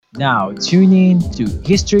Now tune in to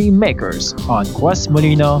History Makers on Quest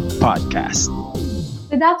Molino Podcast.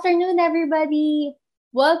 Good afternoon, everybody.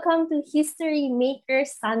 Welcome to History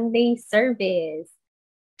Makers Sunday Service.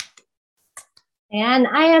 Ayan,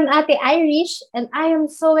 I am Ate Irish and I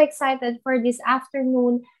am so excited for this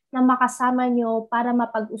afternoon na makasama nyo para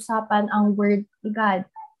mapag-usapan ang Word ni God.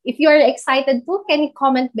 If you are excited too, can you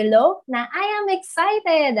comment below na I am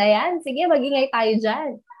excited? Ayan, sige, mag-ingay tayo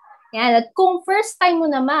dyan. Ayan, at kung first time mo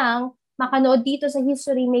namang makanood dito sa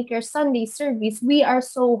History Makers Sunday Service, we are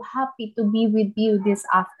so happy to be with you this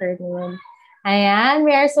afternoon. Ayan,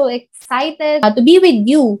 we are so excited to be with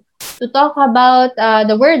you to talk about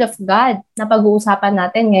the Word of God na pag-uusapan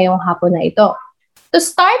natin ngayong hapon na ito. To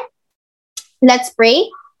start, let's pray.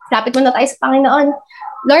 Lapit muna tayo sa Panginoon.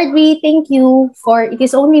 Lord, we thank you for it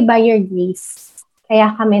is only by your grace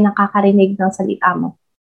kaya kami nakakarinig ng salita mo.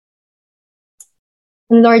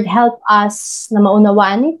 And Lord, help us na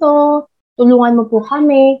maunawaan ito. Tulungan mo po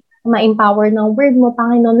kami na ma-empower ng word mo,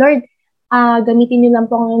 Panginoon. Lord, gamitin niyo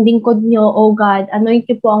lang po ang lingkod niyo, O God. Anoint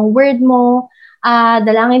niyo po ang word mo.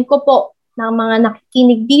 Dalangin ko po ng mga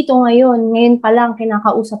nakikinig dito ngayon. Ngayon pa lang,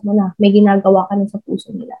 kinakausap mo na. May ginagawa ka na sa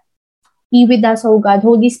puso nila. Be with us, O God.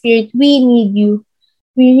 Holy Spirit, we need you.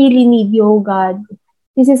 We really need you, O God.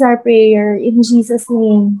 This is our prayer in Jesus'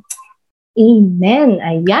 name. Amen.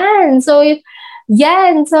 Ayan. So,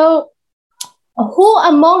 who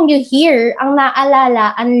among you here ang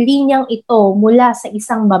naalala ang linyang ito mula sa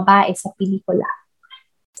isang babae sa pelikula?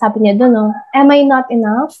 Sabi niya doon, no? Am I not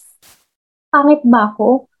enough? Pangit ba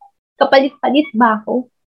ako? Kapalit-palit ba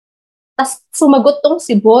ako? Tapos sumagot tong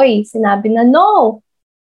si boy. Sinabi na, no.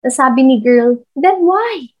 Tapos sabi ni girl, then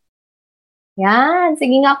why? Yan.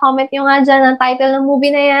 Sige nga, comment nyo nga dyan ang title ng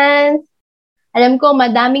movie na yan. Alam ko,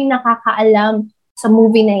 madaming nakakaalam sa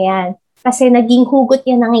movie na yan. Kasi naging hugot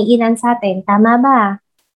yan ng iilan sa atin. Tama ba?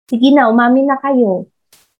 Sige na, umamin na kayo.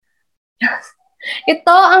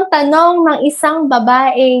 Ito ang tanong ng isang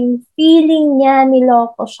babaeng feeling niya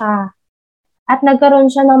niloko siya. At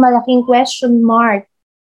nagkaroon siya ng malaking question mark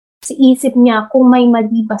sa isip niya kung may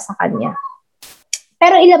mali ba sa kanya.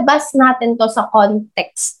 Pero ilabas natin to sa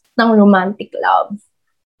context ng romantic love.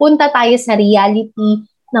 Punta tayo sa reality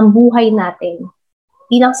ng buhay natin.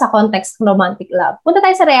 Di lang sa context ng romantic love. Punta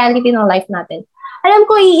tayo sa reality ng life natin. Alam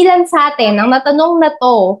ko, iilan sa atin ang natanong na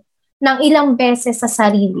to ng ilang beses sa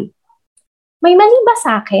sarili. May mali ba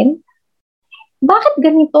sa akin? Bakit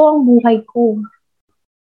ganito ang buhay ko?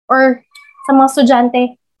 Or sa mga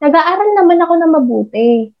estudyante, nag-aaral naman ako na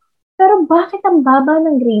mabuti. Pero bakit ang baba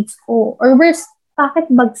ng grades ko? Or worse,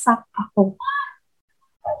 bakit bagsak ako?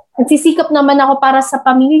 Nagsisikap naman ako para sa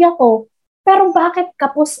pamilya ko. Pero bakit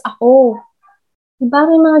kapos ako? Diba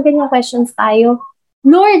may mga ganyang questions tayo?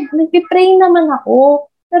 Lord, nagpipray naman ako.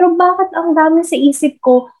 Pero bakit ang dami sa isip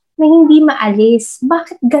ko na hindi maalis?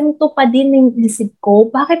 Bakit ganito pa din yung isip ko?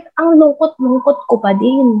 Bakit ang lungkot-lungkot ko pa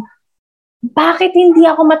din? Bakit hindi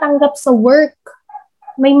ako matanggap sa work?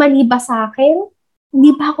 May mali ba sa akin?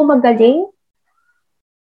 Hindi ba ako magaling?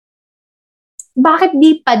 Bakit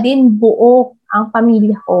di pa din buo ang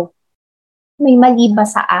pamilya ko? May mali ba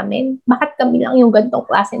sa amin? Bakit kami lang yung ganitong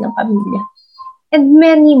klase ng pamilya? And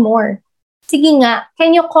many more. Sige nga,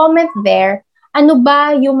 can you comment there? Ano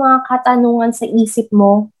ba yung mga katanungan sa isip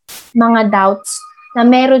mo, mga doubts na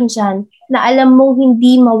meron dyan na alam mong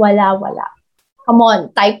hindi mawala-wala? Come on,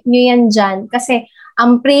 type nyo yan dyan. Kasi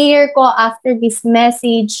ang prayer ko after this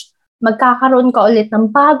message, magkakaroon ka ulit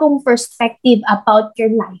ng bagong perspective about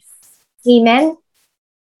your life. Amen?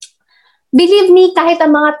 Believe me, kahit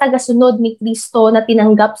ang mga tagasunod ni Kristo na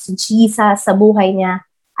tinanggap si Jesus sa buhay niya,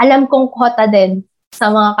 alam kong kota din sa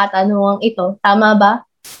mga katanungang ito. Tama ba?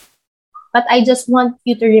 But I just want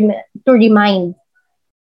you to remind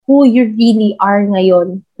who you really are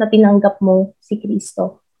ngayon na tinanggap mo si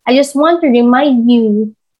Kristo. I just want to remind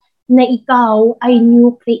you na ikaw ay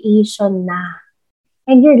new creation na.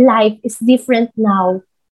 And your life is different now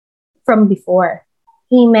from before.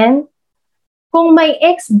 Amen? Kung may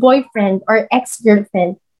ex-boyfriend or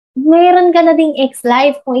ex-girlfriend, mayroon ka na ding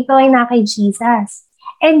ex-life kung ikaw ay na kay Jesus.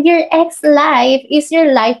 And your ex-life is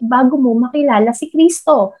your life bago mo makilala si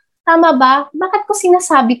Kristo. Tama ba? Bakit ko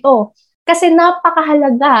sinasabi to? Kasi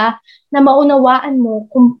napakahalaga na maunawaan mo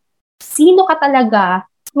kung sino ka talaga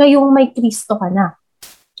ngayong may Kristo ka na.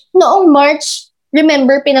 Noong March,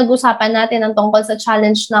 remember, pinag-usapan natin ang tungkol sa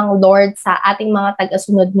challenge ng Lord sa ating mga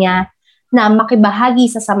tagasunod niya na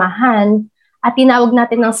makibahagi sa samahan at tinawag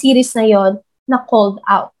natin ng series na yon na Called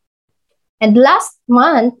Out. And last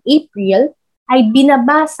month, April, ay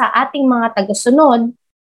binaba sa ating mga tagasunod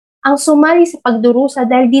ang sumali sa pagdurusa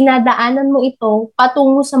dahil dinadaanan mo ito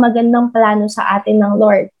patungo sa magandang plano sa atin ng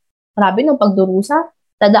Lord. Grabe ng pagdurusa.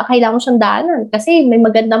 Kailangan mo siyang daanan kasi may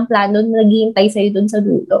magandang plano na naghihintay sa'yo doon sa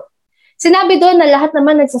dulo. Sinabi doon na lahat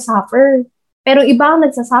naman nagsasuffer. Pero iba ang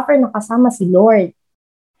nagsasuffer na kasama si Lord.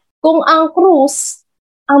 Kung ang krus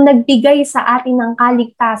ang nagbigay sa atin ng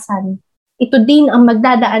kaligtasan, ito din ang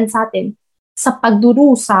magdadaan sa atin sa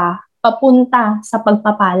pagdurusa papunta sa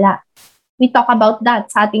pagpapala. We talk about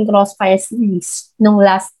that sa ating Crossfire series nung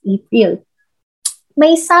last April.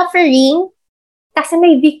 May suffering kasi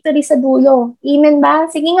may victory sa dulo. Amen ba?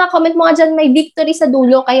 Sige nga, comment mo nga dyan, may victory sa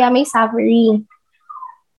dulo kaya may suffering.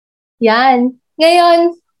 Yan.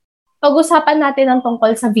 Ngayon, pag-usapan natin ang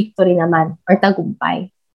tungkol sa victory naman or tagumpay.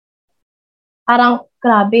 Parang,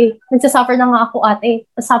 grabe, nagsasuffer na nga ako ate.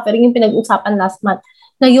 Suffering yung pinag-usapan last month.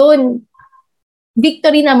 Ngayon,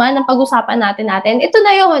 victory naman ang pag-usapan natin. Ito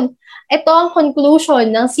na yun. Ito ang conclusion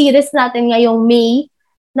ng series natin ngayong May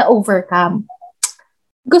na Overcome.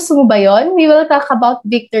 Gusto mo ba yon? We will talk about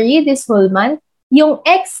victory this whole month. Yung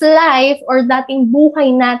ex-life or dating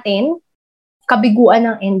buhay natin, kabiguan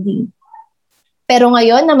ng ending. Pero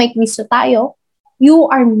ngayon na may Kristo tayo, you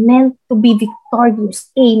are meant to be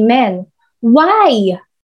victorious. Amen. Why?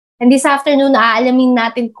 And this afternoon, aalamin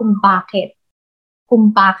natin kung bakit.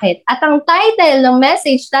 Kung bakit. At ang title ng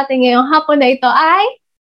message natin ngayong hapon na ito ay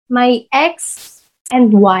My Ex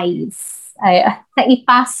and Whys. Ay,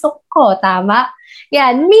 naipasok ko, tama?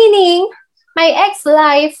 Yan, meaning, my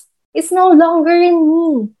ex-life is no longer in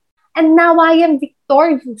me. And now I am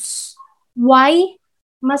victorious. Why?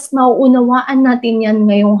 Mas mauunawaan natin yan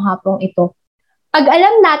ngayong hapong ito. Pag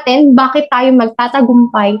alam natin bakit tayo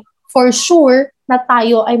magtatagumpay, for sure na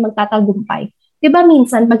tayo ay magtatagumpay. Diba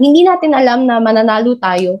minsan, pag hindi natin alam na mananalo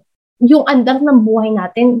tayo, yung andar ng buhay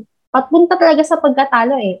natin, papunta talaga sa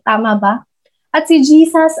pagkatalo eh. Tama ba? At si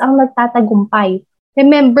Jesus ang nagtatagumpay.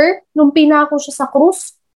 Remember, nung pinako siya sa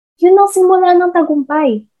krus, yun ang simula ng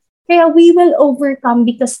tagumpay. Kaya we will overcome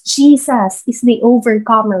because Jesus is the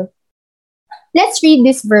overcomer. Let's read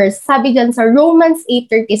this verse. Sabi dyan sa Romans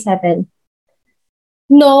 8:37.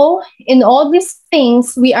 No, in all these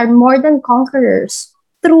things, we are more than conquerors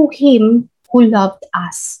through Him who loved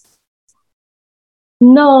us.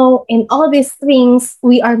 No, in all these things,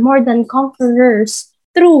 we are more than conquerors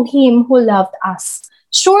through Him who loved us.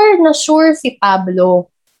 Sure na sure si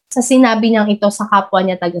Pablo sa sinabi niyang ito sa kapwa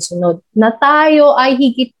niya tagasunod, na tayo ay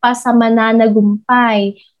higit pa sa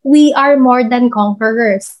mananagumpay. We are more than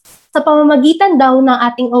conquerors. Sa pamamagitan daw ng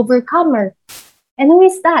ating overcomer. And who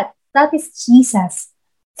is that? That is Jesus.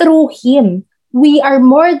 Through Him. We are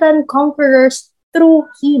more than conquerors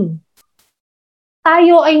through Him.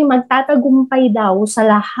 Tayo ay magtatagumpay daw sa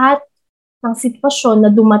lahat ng sitwasyon na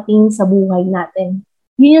dumating sa buhay natin.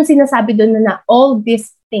 Yun yung sinasabi doon na all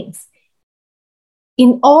these things.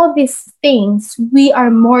 In all these things, we are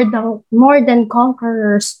more than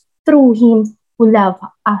conquerors through Him who loved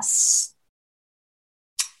us.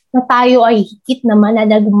 Na tayo ay higit na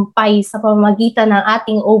mananagumpay sa pamamagitan ng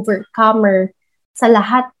ating overcomer sa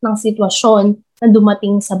lahat ng sitwasyon na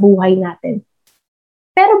dumating sa buhay natin.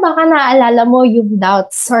 Pero baka naaalala mo yung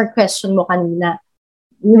doubts or question mo kanina.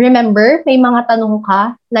 Remember, may mga tanong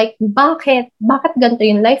ka, like, bakit ganito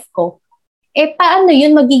yung life ko? Paano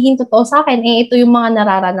yun magiging totoo sa akin? Ito yung mga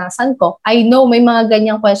nararanasan ko. I know may mga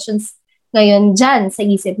ganyang questions ngayon dyan sa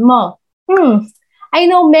isip mo. I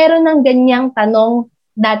know meron ng ganyang tanong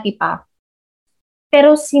dati pa.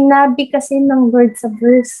 Pero sinabi kasi ng word sa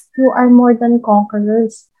verse, you are more than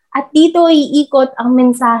conquerors. At dito iikot ang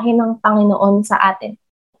mensahe ng Panginoon sa atin.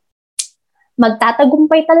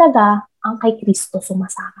 Magtatagumpay talaga ang kay Kristo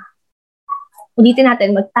sumasama. Ulitin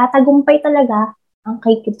natin, magtatagumpay talaga ang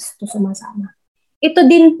kay Kristo sumasama. Ito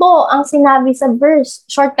din po ang sinabi sa verse.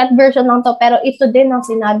 Shortcut version lang to, pero ito din ang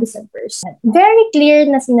sinabi sa verse. Very clear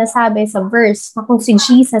na sinasabi sa verse na kung si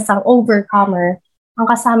Jesus ang overcomer, ang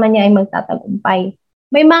kasama niya ay magtatagumpay.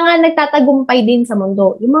 May mga nagtatagumpay din sa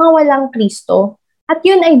mundo, yung mga walang Kristo, at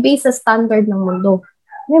yun ay based sa standard ng mundo.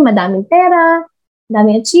 May madaming pera,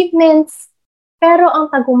 madaming achievements, pero ang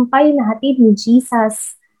tagumpay na hatid ni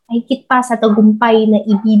Jesus ay higit pa sa tagumpay na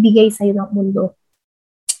ibibigay sa iyo ng mundo.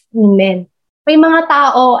 Amen. May mga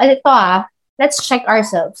tao, let's check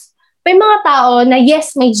ourselves. May mga tao na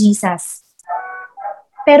yes, may Jesus.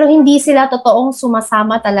 Pero hindi sila totoong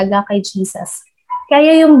sumasama talaga kay Jesus.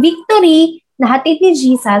 Kaya yung victory na hatid ni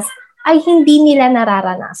Jesus ay hindi nila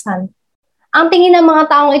nararanasan. Ang tingin ng mga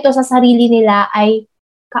taong ito sa sarili nila ay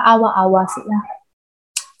kaawa-awa sila.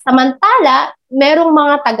 Samantala, merong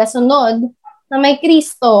mga tagasunod na may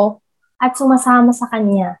Kristo at sumasama sa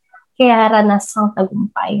Kanya, kaya ranas ang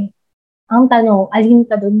tagumpay. Ang tanong, alin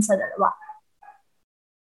ka dun sa dalawa?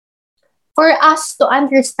 For us to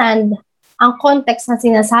understand ang context na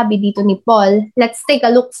sinasabi dito ni Paul, let's take a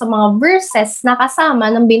look sa mga verses na kasama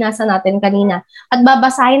ng binasa natin kanina. At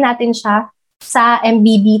babasahin natin siya sa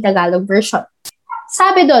MBB Tagalog version.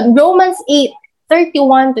 Sabi doon, Romans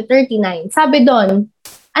 8:31 to 39. Sabi doon,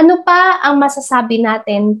 ano pa ang masasabi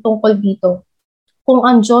natin tungkol dito? Kung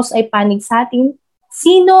ang Diyos ay panig sa atin,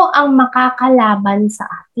 sino ang makakalaban sa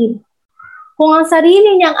atin? Kung ang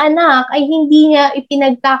sarili niyang anak ay hindi niya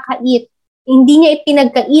ipinagkait,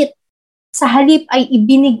 sa halip ay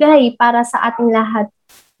ibinigay para sa ating lahat,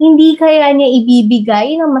 hindi kaya niya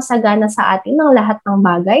ibibigay ng masagana sa atin ng lahat ng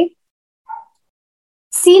bagay?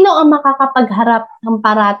 Sino ang makakapagharap ng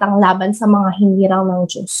paratang laban sa mga hinirang ng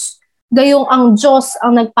Diyos? Gayong ang Diyos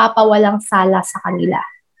ang nagpapawalang sala sa kanila.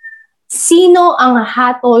 Sino ang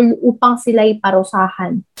hatol upang sila'y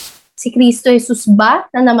parusahan? Si Kristo Jesus ba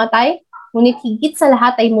na namatay, ngunit higit sa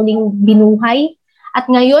lahat ay muling binuhay at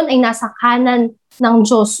ngayon ay nasa kanan ng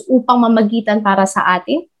Diyos upang mamagitan para sa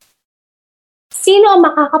atin? Sino ang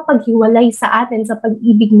makakapaghiwalay sa atin sa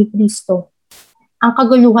pag-ibig ni Kristo? Ang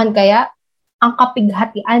kaguluhan kaya? Ang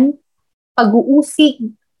kapighatian?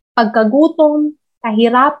 Pag-uusig? Pagkagutom?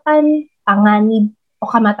 Kahirapan? Panganib?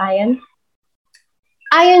 O kamatayan?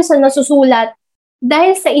 Ayon sa nasusulat,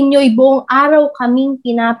 dahil sa inyo'y buong araw kaming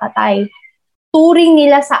pinapatay, turing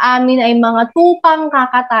nila sa amin ay mga tupang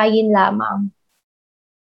kakatayin lamang.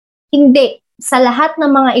 Hindi. Sa lahat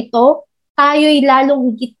ng mga ito, tayo'y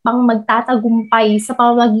lalong higit pang magtatagumpay sa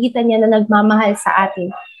pamamagitan niya na nagmamahal sa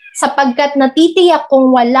atin. Sapagkat natitiyak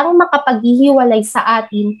kung walang makapaghihiwalay sa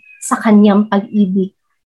atin sa kanyang pag-ibig.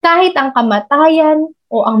 Kahit ang kamatayan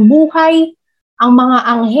o ang buhay, ang mga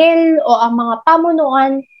anghel o ang mga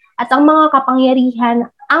pamunuan at ang mga kapangyarihan,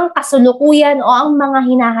 ang kasulukuyan o ang mga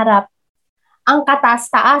hinaharap, ang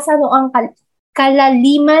kataas-taasan o ang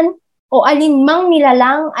kalaliman o alinmang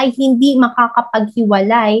nilalang ay hindi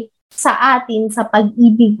makakapaghiwalay sa atin sa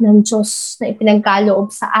pag-ibig ng Diyos na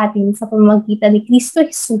ipinagkaloob sa atin sa pamamagitan ni Kristo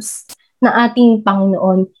Jesus na ating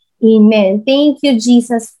Panginoon. Amen. Thank you,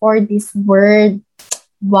 Jesus, for this word.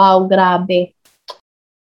 Wow, grabe.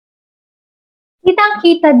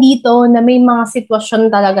 Kitang-kita dito na may mga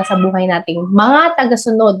sitwasyon talaga sa buhay nating mga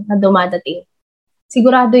tagasunod na dumadating.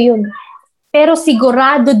 Sigurado yun. Pero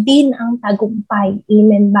sigurado din ang tagumpay.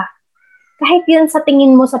 Amen ba? Kahit yan sa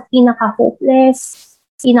tingin mo sa pinaka-hopeless,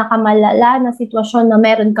 pinaka-malala na sitwasyon na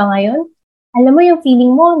meron ka ngayon, alam mo yung feeling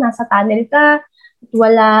mo, nasa tunnel ka, at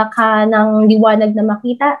wala ka ng liwanag na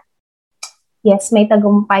makita, yes, may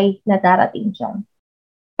tagumpay na darating dyan.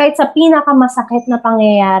 Kahit sa pinaka-masakit na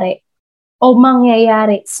pangyayari o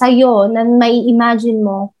mangyayari sa'yo na may imagine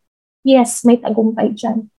mo, yes, may tagumpay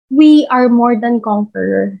dyan. We are more than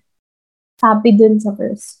conqueror. Sabi dun sa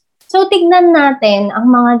verse. So, tignan natin ang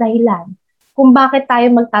mga dahilan kung bakit tayo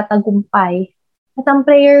magtatagumpay. At ang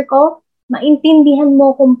prayer ko, maintindihan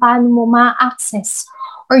mo kung paano mo ma-access.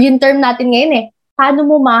 Or yung term natin ngayon paano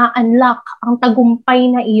mo ma-unlock ang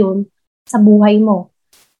tagumpay na iyon sa buhay mo.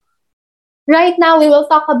 Right now, we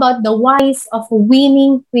will talk about the whys of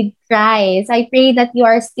winning with Christ. I pray that you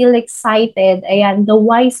are still excited. Ayan, the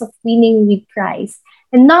whys of winning with Christ.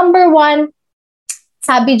 And number 1,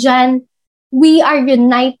 sabi dyan, we are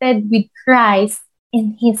united with Christ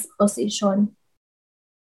in His position.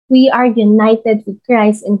 We are united with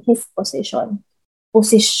Christ in His position.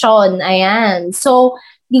 Posisyon, ayan. So,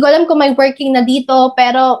 di ko alam kung may working na dito,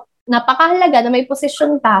 pero napakahalaga na may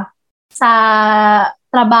posisyon ka sa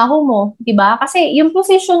trabaho mo, di ba? Kasi yung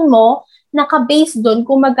position mo, naka-base doon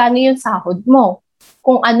kung magkano yung sahod mo,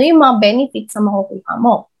 kung ano yung mga benefits na makukuha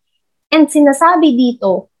mo. And sinasabi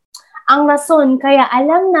dito, ang rason kaya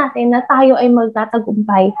alam natin na tayo ay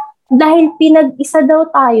magtatagumpay dahil pinag-isa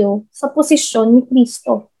daw tayo sa posisyon ni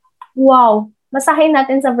Kristo. Wow! Basahin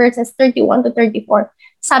natin sa verses 31 to 34.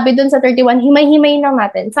 Sabi dun sa 31, himay-himay lang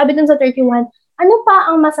natin. Sabi dun sa 31, ano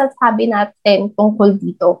pa ang masasabi natin tungkol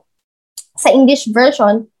dito? Sa English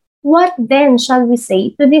version, what then shall we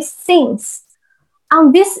say to these things?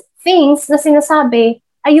 Ang these things na sinasabi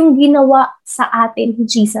ay yung ginawa sa atin ni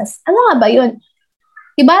Jesus. Ano nga ba yun?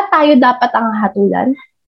 Diba tayo dapat ang hatulan?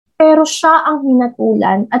 Pero siya ang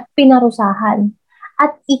hinatulan at pinarusahan.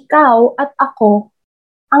 At ikaw at ako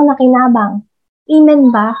ang nakinabang. Amen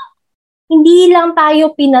ba? Hindi lang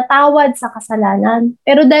tayo pinatawad sa kasalanan,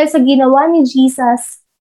 pero dahil sa ginawa ni Jesus,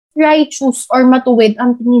 righteous or matuwid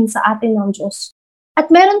ang tingin sa atin ng Diyos. At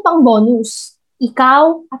meron pang bonus.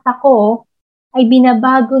 Ikaw at ako ay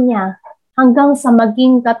binabago niya hanggang sa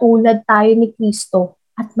maging katulad tayo ni Kristo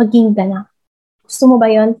at maging ganap. Gusto mo ba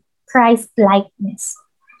yun? Christ-likeness.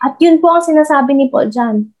 At yun po ang sinasabi ni Paul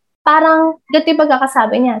dyan. Parang ganito yung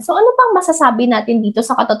pagkakasabi niya. So ano pang masasabi natin dito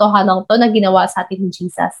sa katotohanan to na ginawa sa atin ni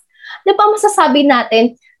Jesus? Di ba masasabi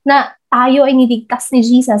natin na tayo ay niligtas ni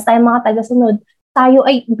Jesus, tayo mga tagasunod, tayo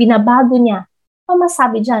ay binabago niya? Ano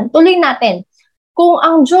masasabi dyan? Tuloy natin. Kung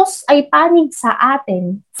ang Diyos ay panig sa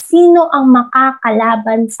atin, sino ang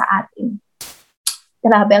makakalaban sa atin?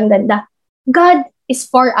 Grabe, ang ganda. God is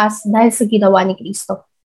for us dahil sa ginawa ni Kristo.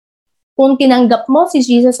 Kung tinanggap mo si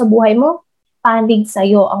Jesus sa buhay mo, panig sa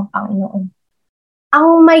iyo ang Panginoon. Ang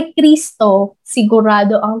may Kristo,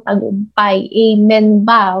 sigurado ang tagumpay. Amen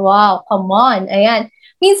ba? Wow, come on. Ayan.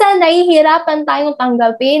 Minsan, nahihirapan tayong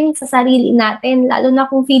tanggapin sa sarili natin, lalo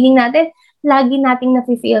na kung feeling natin, lagi nating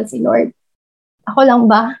nafe-fail si Lord. Ako lang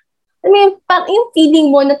ba? I mean, yung feeling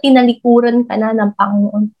mo na tinalikuran ka na ng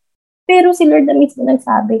Panginoon. Pero si Lord na mismo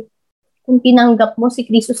nagsabi, kung tinanggap mo si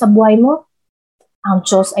Kristo sa buhay mo, ang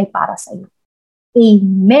Diyos ay para sa iyo.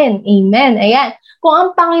 Amen. Amen. Ayan. Kung ang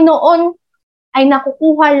Panginoon ay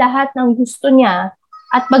nakukuha lahat ng gusto niya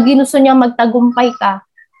at pag ginusto niya magtagumpay ka,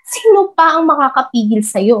 sino pa ang makakapigil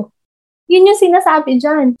sa iyo? Yun yung sinasabi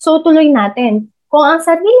dyan. So tuloy natin. Kung ang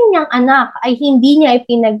sarili niyang anak ay hindi niya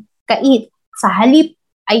ipinagkait, sa halip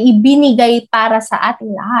ay ibinigay para sa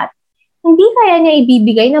ating lahat, hindi kaya niya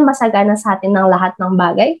ibibigay na masagana sa atin ng lahat ng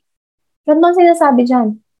bagay? Ganun sinasabi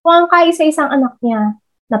dyan. Kung ang kaisa-isang anak niya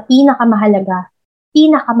na pinakamahalaga,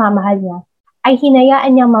 pinakamamahal niya, ay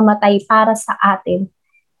hinayaan niyang mamatay para sa atin,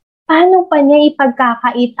 paano pa niya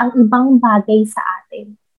ipagkakait ang ibang bagay sa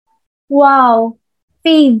atin? Wow!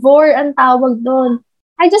 Favor ang tawag doon.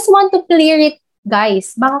 I just want to clear it,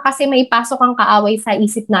 guys. Baka kasi may pasok ang kaaway sa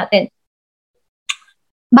isip natin.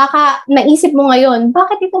 Baka naisip mo ngayon,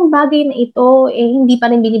 bakit itong bagay na ito hindi pa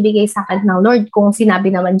rin binibigay sa akin ng Lord kung sinabi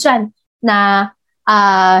naman dyan na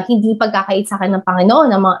hindi pagkakait sa akin ng Panginoon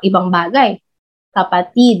ng mga ibang bagay.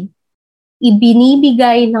 Kapatid,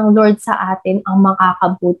 ibinibigay ng Lord sa atin ang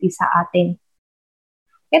makakabuti sa atin.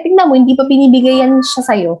 Kaya tingnan mo, hindi pa binibigay yan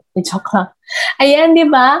siya sa'yo. Joke lang. Ayan, di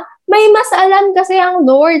ba? May mas alam kasi ang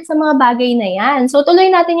Lord sa mga bagay na yan. So tuloy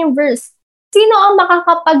natin yung verse. Sino ang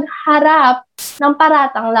makakapagharap ng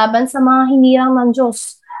paratang laban sa mga hinirang ng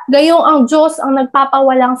Diyos? Gayong ang Diyos ang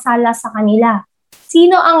nagpapawalang sala sa kanila.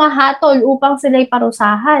 Sino ang hahatol upang sila'y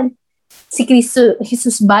parusahan? Si Kristo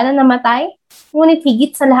Jesus ba na namatay? Ngunit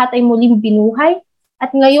higit sa lahat ay muling binuhay?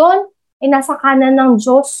 At ngayon ay nasa kanan ng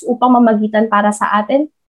Diyos upang mamagitan para sa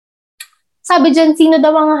atin? Sabi dyan, sino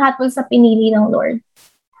daw ang hahatol sa pinili ng Lord?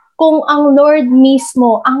 Kung ang Lord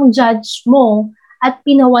mismo ang judge mo, at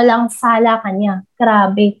pinawalang sala kanya.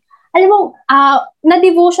 Grabe. Alam mo,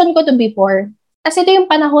 na-devotion ko to before. Kasi ito yung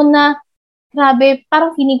panahon na, grabe,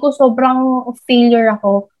 parang feeling ko sobrang failure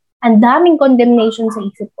ako. Ang daming condemnation sa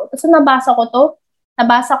isip ko. Tapos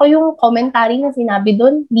nabasa ko yung commentary na sinabi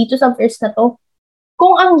doon, dito sa verse na to.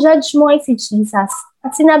 Kung ang judge mo ay si Jesus,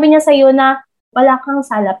 at sinabi niya sa'yo na wala kang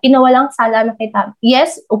sala, pinawalang sala na kita.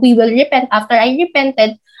 Yes, we will repent. After I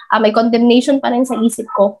repented, may condemnation pa rin sa isip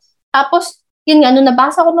ko. Tapos, yun nga, nung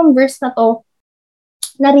nabasa ko ng verse na to,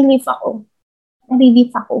 na-relief ako.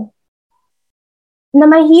 Na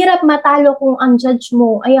mahirap matalo kung ang judge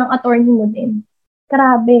mo ay ang attorney mo din.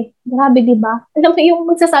 Grabe, di ba? Alam mo yung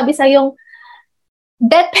magsasabi sa yung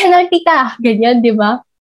death penalty ka, ganyan, di ba?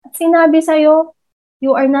 At sinabi sa'yo,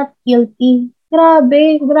 you are not guilty.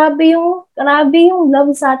 Grabe yung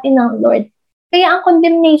love sa atin ng Lord. Kaya ang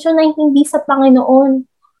condemnation ay hindi sa Panginoon.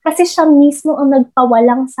 Kasi siya mismo ang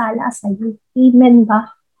nagpawalang sala sa iyo. Amen ba?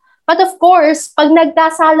 But of course, pag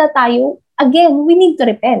nagkasala tayo, again, we need to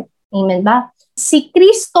repent. Amen ba? Si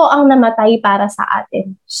Kristo ang namatay para sa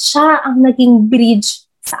atin. Siya ang naging bridge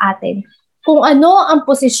sa atin. Kung ano ang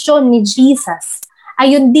posisyon ni Jesus,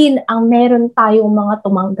 ayun din ang meron tayong mga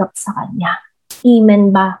tumanggap sa Kanya. Amen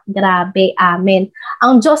ba? Grabe, amen.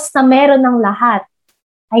 Ang Diyos na meron ng lahat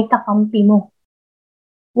ay kakampi mo.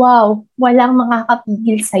 Wow, walang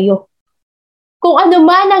makakapigil sa'yo. Kung ano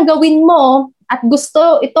man ang gawin mo at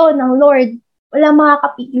gusto ito ng Lord, walang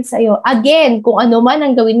makakapigil sa'yo. Again, kung ano man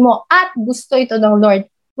ang gawin mo at gusto ito ng Lord,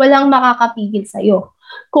 walang makakapigil sa'yo.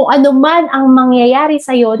 Kung ano man ang mangyayari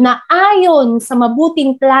sa'yo na ayon sa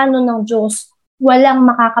mabuting plano ng Diyos, walang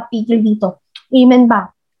makakapigil dito. Amen ba?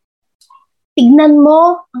 Tignan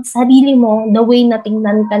mo ang sarili mo the way na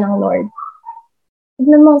tingnan ka ng Lord.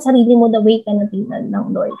 Tignan mo ang sarili mo the way ka na tingnan ng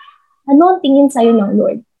Lord. Ano ang tingin sa'yo ng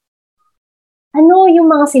Lord? Ano yung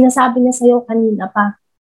mga sinasabi niya sa'yo kanina pa?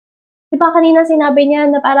 Diba kanina sinabi niya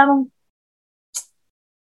na parang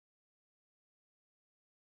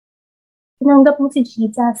tinanggap mo si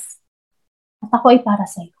Jesus at ako ay para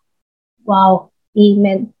sa'yo. Wow.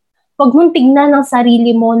 Amen. Huwag mong tignan ang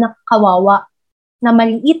sarili mo na kawawa, na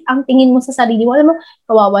maliit ang tingin mo sa sarili mo. Alam mo,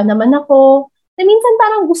 kawawa naman ako. Na minsan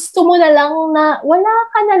parang gusto mo na lang na wala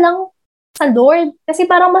ka na lang sa Lord. Kasi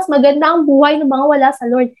parang mas maganda ang buhay ng mga wala sa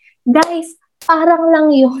Lord. Guys, parang lang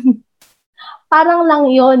yun. Parang lang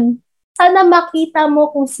yun. Sana makita mo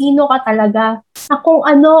kung sino ka talaga. Na kung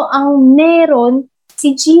ano ang meron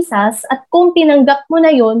si Jesus at kung tinanggap mo na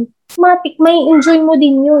yun, matik may enjoy mo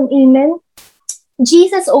din yun. Amen?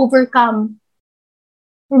 Jesus overcome.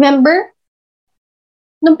 Remember?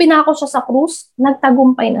 Nung pinako siya sa krus,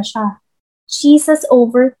 nagtagumpay na siya. Jesus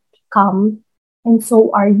overcome and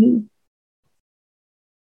so are you.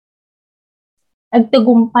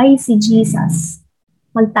 Nagtagumpay si Jesus,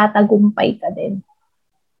 magtatagumpay ka din.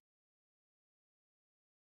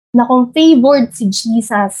 Na kung favored si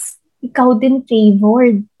Jesus, ikaw din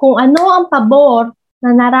favored. Kung ano ang pabor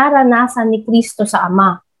na nararanasan ni Kristo sa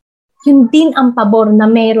Ama, yun din ang pabor na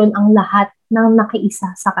meron ang lahat ng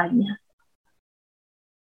nakiisa sa Kanya.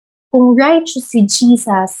 Kung righteous si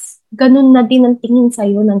Jesus, ganun na din ang tingin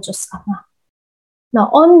sa'yo ng Diyos Ama. Na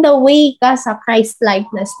on the way ka sa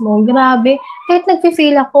Christ-likeness mo, grabe, kahit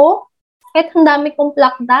nag-feel ako, kahit ang dami kong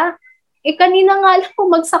plakda, kanina nga lang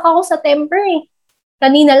bumagsak ako sa temper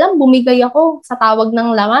Kanina lang bumigay ako sa tawag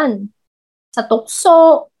ng laman, sa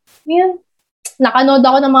tukso, yun. Nakanood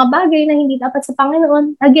ako ng mga bagay na hindi dapat sa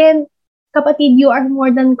Panginoon. Again, kapatid, you are more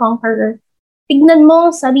than conqueror. Tignan mo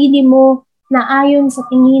ang sarili mo na ayon sa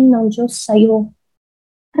tingin ng Diyos sa'yo.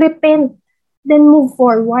 Repent, then move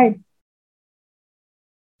forward.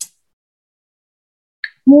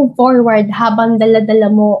 Move forward habang dala-dala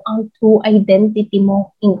mo ang true identity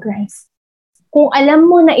mo in Christ. Kung alam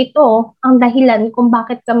mo na ito ang dahilan kung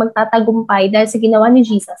bakit ka magtatagumpay dahil sa ginawa ni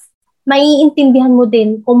Jesus, maiintindihan mo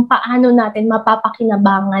din kung paano natin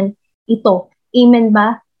mapapakinabangan ito. Amen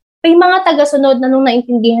ba? May mga taga-sunod na nung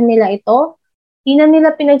naintindihan nila ito, di na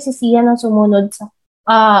nila pinagsisihan ng sumunod sa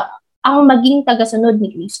ang maging taga-sunod ni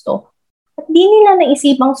Kristo. At di nila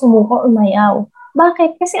naisipang sumuko o mayaw.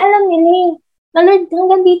 Bakit? Kasi alam nila na Lord,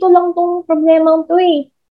 hanggang dito lang tong problema to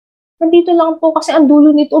Nandito lang po kasi ang dulo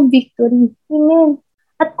nito, victory. Amen.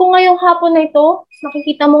 At kung ngayong hapon na ito,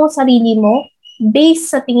 nakikita mo ang sarili mo, based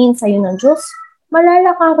sa tingin sa'yo ng Diyos,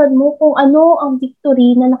 malalakaran mo kung ano ang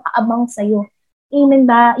victory na nakaabang sa'yo. Amen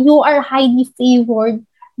ba? You are highly favored.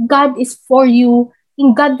 God is for you.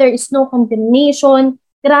 In God, there is no condemnation.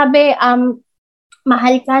 Grabe,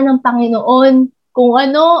 mahal ka ng Panginoon. Kung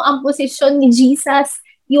ano ang posisyon ni Jesus,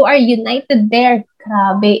 you are united there.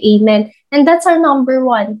 Grabe, amen. And that's our number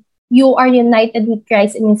one. You are united with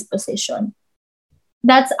Christ in His position.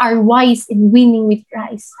 That's our wise in winning with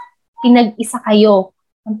Christ. Pinag-isa kayo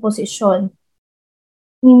ang posisyon.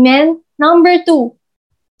 Amen? Number two,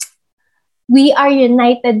 we are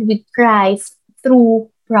united with Christ through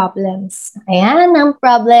problems. Ayan ang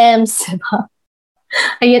problems.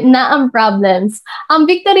 Ayan na ang problems. Ang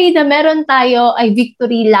victory na meron tayo ay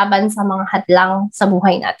victory laban sa mga hadlang sa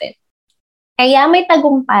buhay natin. Kaya may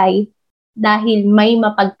tagumpay dahil may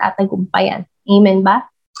mapagtatagumpayan. Amen ba?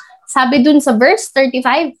 Sabi dun sa verse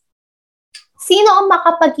 35, sino ang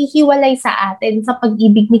makapaghihiwalay sa atin sa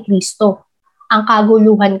pag-ibig ni Kristo? Ang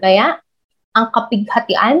kaguluhan kaya? Ang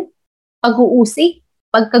kapighatian? Pag-uusig?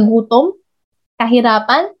 Pagkagutom?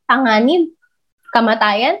 Kahirapan? Panganib?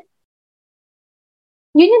 Kamatayan?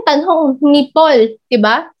 Yun yung tanong ni Paul,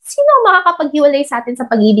 diba? Sino ang makakapaghiwalay sa atin sa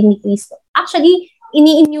pag-ibig ni Kristo? Actually,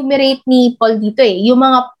 ini-enumerate ni Paul dito yung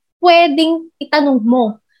mga pwedeng itanong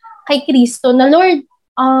mo kay Kristo na, Lord,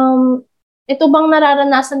 ito bang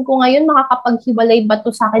nararanasan ko ngayon, makakapaghiwalay ba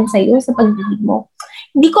to sa akin sa iyo sa pag-ibig mo?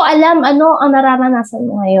 Hindi ko alam ano ang nararanasan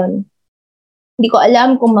mo ngayon. Hindi ko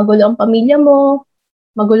alam kung magulo ang pamilya mo,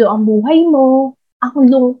 magulo ang buhay mo, ang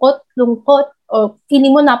lungkot, o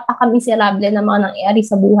feeling mo napaka-miserable na mga nangyayari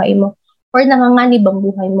sa buhay mo, or nanganganib ang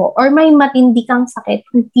buhay mo, or may matindi kang sakit,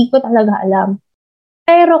 hindi ko talaga alam.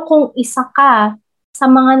 Pero kung isa ka sa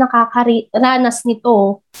mga nakakaranas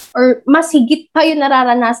nito, or mas higit pa yung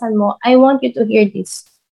nararanasan mo, I want you to hear this.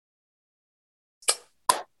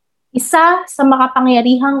 Isa sa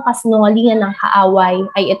makapangyarihang kasinungalingan ng kaaway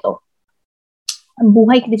ay ito. Ang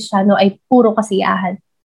buhay Kristiyano ay puro kasiyahan.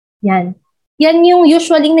 Yan. Yan yung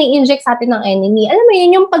usually na-inject sa atin ng enemy. Alam mo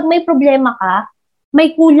yun, yung pag may problema ka,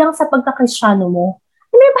 may kulang sa pagka-Kristiyano mo.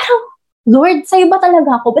 Alam mo parang, Lord, sa'yo ba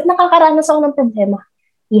talaga ako? Ba't nakakaranas ako ng problema?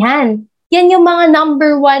 Yan. Yan yung mga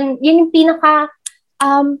number one, yan yung pinaka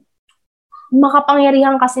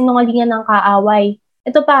makapangyarihang kasinungalingan ng kaaway.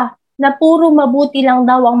 Ito pa, na puro mabuti lang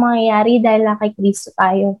daw ang mangyayari dahil na kay Kristo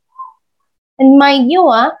tayo. And mind you,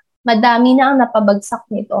 madami na ang napabagsak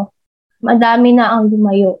nito. Madami na ang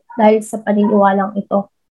lumayo dahil sa paniniwalang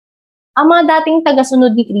ito. Ang mga dating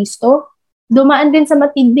tagasunod ni Kristo, dumaan din sa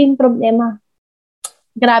matinding problema.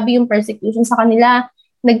 Grabe yung persecution sa kanila.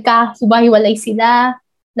 Nagkahiwa-hiwalay sila.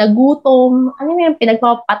 nagutom,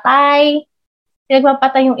 pinagpapatay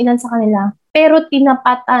yung ilan sa kanila. Pero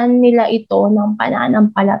tinapatan nila ito ng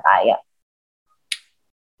pananampalataya.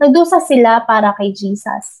 Nagdusa sila para kay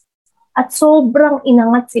Jesus. At sobrang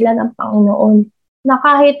inangat sila ng Panginoon na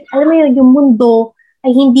kahit, yung mundo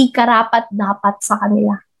ay hindi karapat-dapat sa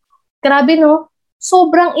kanila. Grabe, no?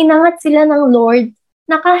 Sobrang inangat sila ng Lord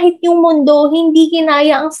na kahit yung mundo hindi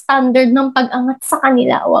kinaya ang standard ng pag-angat sa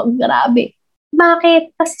kanila. Wow, grabe.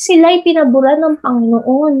 Bakit? Kasi sila ay pinaburan ng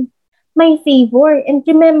Panginoon. May favor. And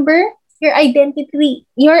remember, your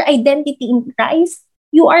identity in Christ,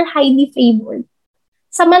 you are highly favored.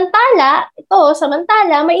 Samantala,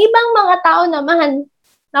 may ibang mga tao naman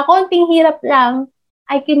na konting hirap lang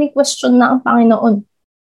ay kini-question na ang Panginoon.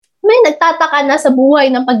 May nagtataka na sa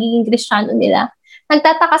buhay ng pagiging Kristiyano nila.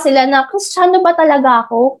 Nagtataka sila na, Kristiyano ba talaga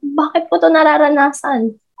ako? Bakit ko to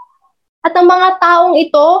nararanasan? At ang mga taong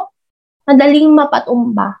ito, madaling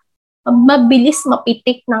mapatumba, mabilis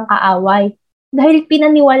mapitik ng kaaway. Dahil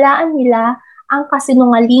pinaniwalaan nila ang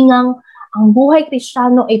kasinungalingang ang buhay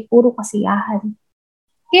Kristiyano ay puro kasiyahan.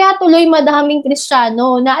 Kaya tuloy madaming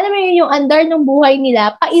Kristiyano na yung andar ng buhay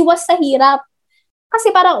nila, paiwas sa hirap. Kasi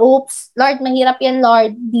parang, oops, Lord, mahirap yan,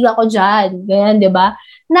 Lord. Di ako dyan. Ganyan, di ba?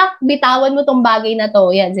 Bitawan mo tong bagay na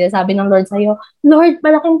to. Yan, sinasabi ng Lord sa'yo, Lord,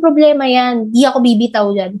 malaking problema yan. Di ako bibitaw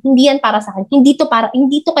dyan. Hindi yan para sa akin. Hindi to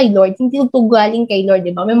kay Lord. Hindi to galing kay Lord,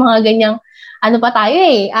 di ba? May mga ganyang, pa tayo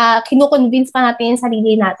kinukonvince pa natin yung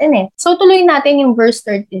sarili natin So, tuloy natin yung verse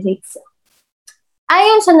 36.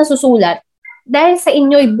 Ayon sa nasusulat, dahil sa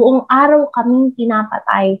inyo'y buong araw kaming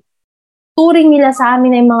pinapatay. Turing nila sa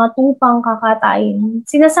amin ay mga tupang kakatayin.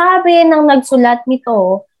 Sinasabi ng nagsulat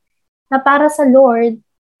nito na para sa Lord,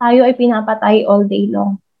 tayo ay pinapatay all day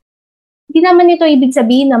long. Hindi naman ito ibig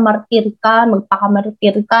sabihin na martir ka,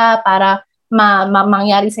 magpakamartir ka para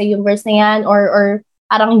mangyari sa yung verse na yan or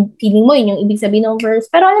parang feeling mo yun yung ibig sabihin ng verse.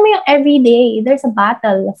 Pero yung everyday, there's a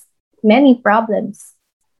battle of many problems.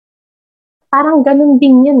 Parang ganun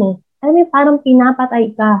din yun parang pinapatay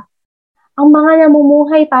ka. Ang mga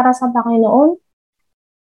namumuhay para sa Panginoon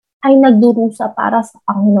ay nagdurusa para sa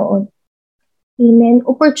Panginoon. Amen.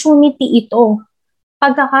 Opportunity ito.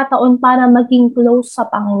 Pagkakataon para maging close sa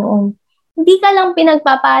Panginoon. Hindi ka lang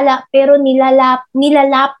pinagpapala pero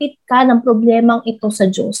nilalapit ka ng problemang ito sa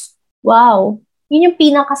Diyos. Wow. Yun yung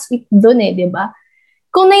pinaka-sweet dun di ba?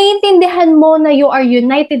 Kung naiintindihan mo na you are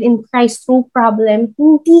united in Christ through problem,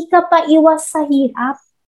 hindi ka pa iwas sa hirap.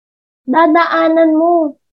 Dadaanan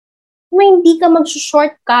mo. Hindi ka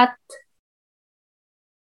mag-shortcut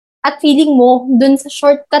at feeling mo, dun sa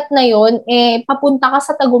shortcut na yon papunta ka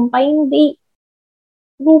sa tagumpay. Hindi.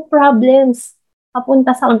 Through problems,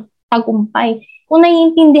 papunta sa tagumpay. Kung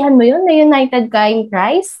naiintindihan mo yun, na united ka in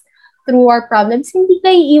Christ, through our problems, hindi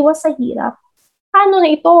ka iiwas sa hirap. Paano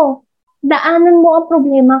na ito? Daanan mo ang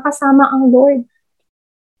problema kasama ang Lord.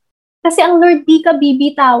 Kasi ang Lord di ka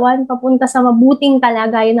bibitawan papunta sa mabuting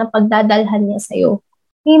kalagayan ng pagdadalhan niya sa'yo.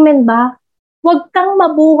 Amen ba? Huwag kang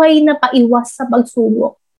mabuhay na paiwas sa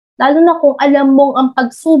pagsubok. Lalo na kung alam mong ang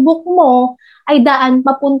pagsubok mo ay daan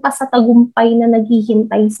papunta sa tagumpay na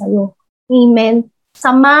naghihintay sa'yo. Amen?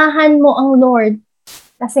 Samahan mo ang Lord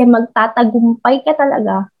kasi magtatagumpay ka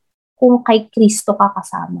talaga kung kay Kristo ka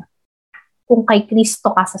kasama. Kung kay Kristo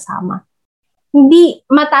ka sasama. Hindi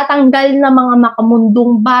matatanggal na mga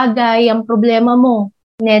makamundong bagay ang problema mo.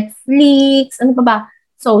 Netflix, ano pa ba?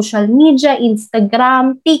 Social media,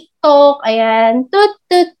 Instagram, TikTok, ayan,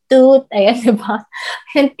 ayan, diba?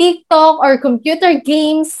 TikTok or computer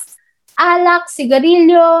games, alak,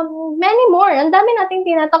 sigarilyo, many more. Ang dami nating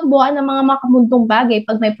tinatakbuhan ng mga makamundong bagay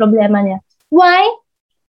pag may problema niya. Why?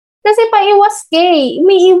 Kasi paiwas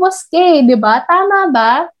may iwas diba? Tama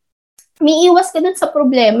ba? May iwas ka dun sa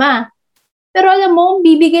problema. Pero alam mo,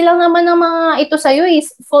 bibigay lang naman ng mga ito sa'yo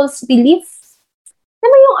is false belief.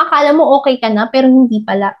 Naman yung akala mo okay ka na, pero hindi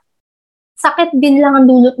pala. Sakit din lang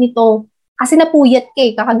ang dulot nito. Kasi napuyat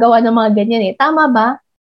ka kakagawa ng mga ganyan Tama ba?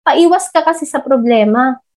 Paiwas ka kasi sa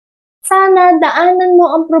problema. Sana daanan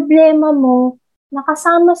mo ang problema mo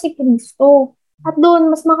nakasama si Kristo. At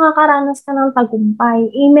doon, mas makakaranas ka ng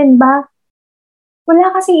tagumpay. Amen ba?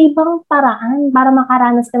 Wala kasi ibang paraan para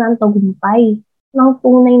makaranas ka ng tagumpay. Ng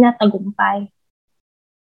tunay na tagumpay.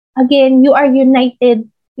 Again, you are united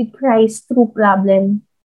with Christ through problem.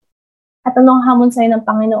 At anong hamon sa'yo ng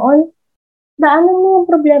Panginoon? Daanan mo yung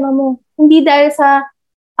problema mo. Hindi dahil sa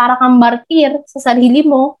para kang martir sa sarili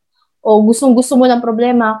mo o gustong-gusto mo ng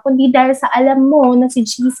problema, kundi dahil sa alam mo na si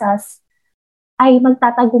Jesus ay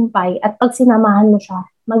magtatagumpay at pag sinamahan mo siya,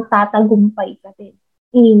 magtatagumpay ka din.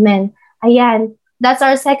 Amen. Ayan. That's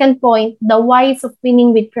our second point, the whys of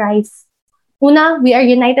winning with Christ. Una, we are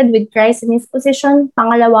united with Christ in His position.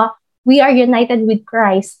 Pangalawa, we are united with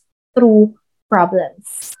Christ through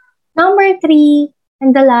problems. Number 3,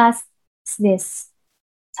 and the last is this.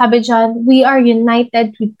 Sabi dyan, we are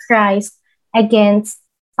united with Christ against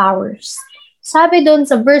powers. Sabi doon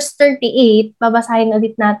sa verse 38, babasahin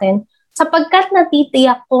ulit natin, sapagkat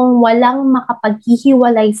natitiyak kong walang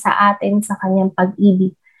makapaghihiwalay sa atin sa kanyang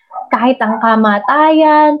pag-ibig. Kahit ang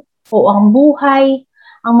kamatayan o ang buhay,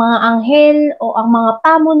 ang mga anghel o ang mga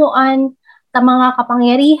pamunuan, ang mga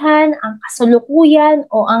kapangyarihan, ang kasulukuyan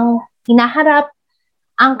o ang hinaharap,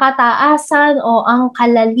 ang kataasan o ang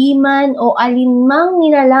kalaliman o alinmang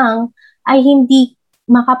nilalang ay hindi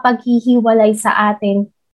makapaghihiwalay sa atin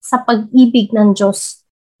sa pag-ibig ng Diyos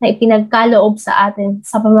na ipinagkaloob sa atin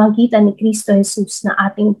sa pamamagitan ni Kristo Jesus na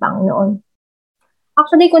ating Panginoon.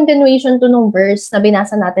 Actually, continuation to nung verse na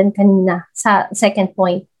binasa natin kanina sa second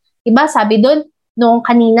point. Diba, sabi doon, nung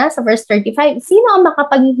kanina sa verse 35, sino ang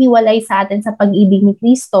makapaghihiwalay sa atin sa pag-ibig ni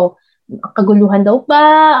Kristo? Ang kaguluhan daw ba,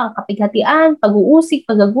 ang kapighatian, pag-uusig,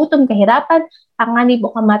 paggagutom, kahirapan, panganib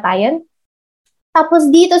o kamatayan? Tapos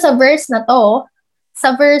dito sa verse na to,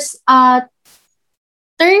 sa verse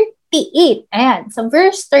 38, ayan, sa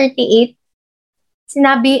verse 38,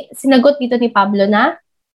 sinagot dito ni Pablo na,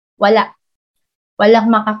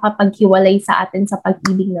 walang makakapaghiwalay sa atin sa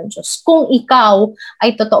pag-ibig ng Diyos kung ikaw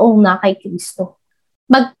ay totoong na kay Kristo.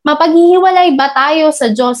 Mapaghihiwalay ba tayo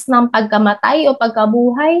sa Diyos ng pagkamatay o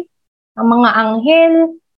pagkabuhay? Ang mga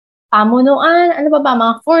anghel, pamunuan, ano ba,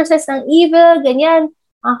 mga forces ng evil, ganyan,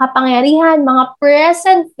 mga kapangyarihan, mga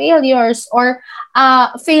present failures or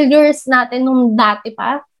failures natin nung dati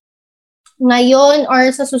pa, ngayon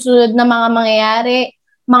or sa susunod na mga mangyayari,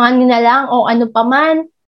 mga nilalang o ano pa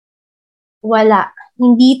man, wala.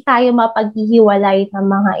 Hindi tayo mapaghihiwalay ng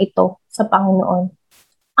mga ito sa Panginoon.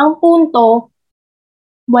 Ang punto,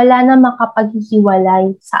 wala na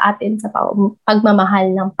makapaghihiwalay sa atin sa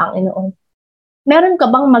pagmamahal ng Panginoon. Meron ka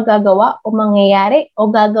bang magagawa o mangyayari o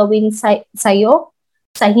gagawin sa'yo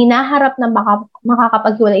sa hinaharap na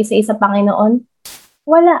makakapaghiwalay sa Panginoon?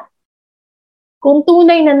 Wala. Kung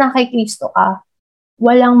tunay na kay Kristo ka,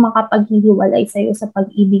 walang makapaghihiwalay sa'yo sa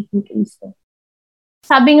pag-ibig ni Kristo.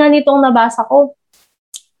 Sabi nga nitong nabasa ko,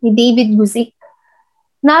 ni David Guzik,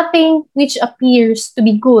 nothing which appears to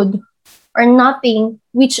be good or nothing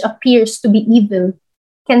which appears to be evil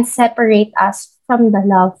can separate us from the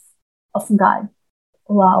love of God.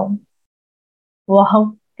 Wow.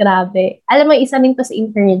 Wow, grabe. Alam mo, isa rin to sa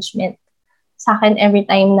encouragement sa akin every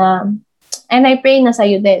time na, and I pray na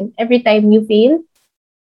sa'yo din, every time you fail,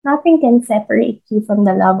 nothing can separate you from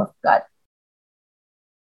the love of God.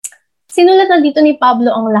 Sinulat na dito ni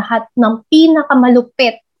Pablo ang lahat ng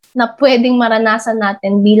pinakamalupit na pwedeng maranasan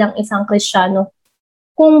natin bilang isang Kristiyano.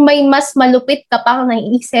 Kung may mas malupit ka pang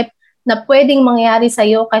naiisip na pwedeng mangyari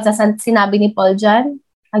sa'yo kaysa sinabi ni Paul dyan,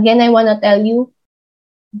 again, I wanna tell you,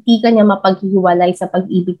 hindi ka niya mapaghihiwalay sa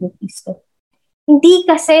pag-ibig ni Kristo. Hindi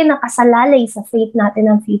kasi nakasalalay sa faith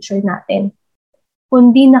natin ang future natin,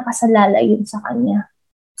 kundi nakasalalay yun sa Kanya,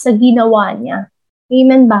 sa ginawa niya.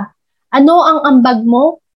 Amen ba? Ano ang ambag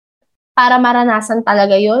mo para maranasan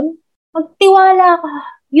talaga yun? Magtiwala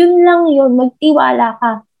ka. Yun lang yun, magtiwala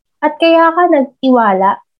ka. At kaya ka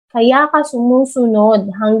nagtiwala, kaya ka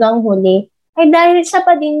sumusunod hanggang huli, ay dahil siya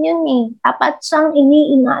pa din yun eh. Tapat siyang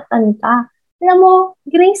iniingatan ka. Alam mo,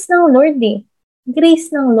 grace ng Lord eh.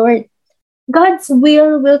 Grace ng Lord. God's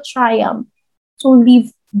will triumph to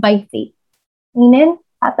live by faith. Amen?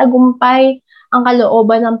 Tatagumpay ang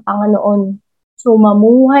kalooban ng Panginoon. So,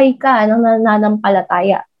 mamuhay ka ng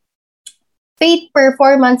nananampalataya. Faith,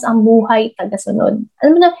 performance, ang buhay, tagasunod.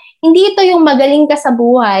 Alam mo na, hindi ito yung magaling ka sa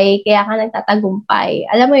buhay, kaya ka nagtatagumpay.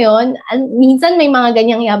 Alam mo yon, minsan may mga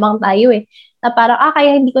ganyang yabang tayo eh. Na parang,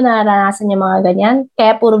 kaya hindi ko naranasan yung mga ganyan.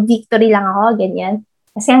 Kaya puro victory lang ako, ganyan.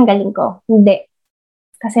 Kasi ang galing ko. Hindi.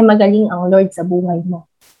 Kasi magaling ang Lord sa buhay mo.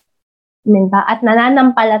 Amen ba? At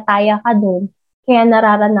nananampalataya ka doon, kaya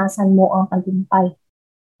nararanasan mo ang tagumpay.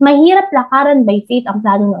 Mahirap lakaran by faith ang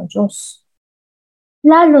plano ng Diyos.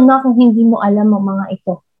 Lalo na kung hindi mo alam ang mga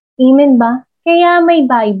ito. Amen ba? Kaya may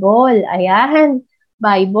Bible. Ayan.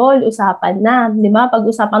 Bible, usapan na. Di ba? Pag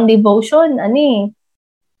usapang devotion,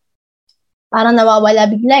 parang nawawala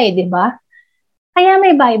bigla di ba? Kaya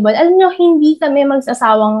may Bible. Alam nyo, hindi kami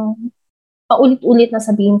magsasawang paulit-ulit na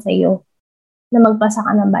sabihin sa iyo na magbasa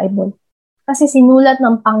ka ng Bible. Kasi sinulat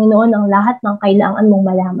ng Panginoon ang lahat ng kailangan mong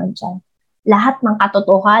malaman dyan. Lahat ng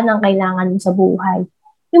katotohanan ang kailangan mo sa buhay.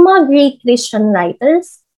 Yung mga great Christian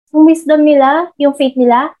writers, yung wisdom nila, yung faith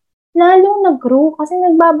nila, lalong nag-grow kasi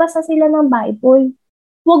nagbabasa sila ng Bible.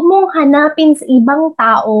 Huwag mong hanapin sa ibang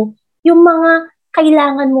tao yung mga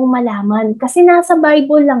kailangan mong malaman. Kasi nasa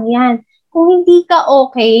Bible lang yan. Kung hindi ka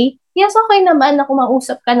okay, yes, okay naman na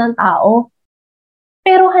kumausap ka ng tao.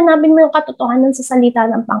 Pero hanapin mo yung katotohanan sa salita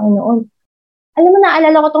ng Panginoon. Alam mo,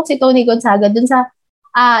 naalala ko tong si Tony Gonzaga dun sa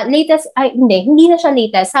latest, hindi na siya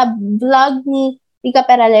latest, sa vlog ni Tika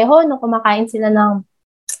Peralejo nung kumakain sila ng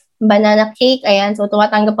banana cake. Ayan, so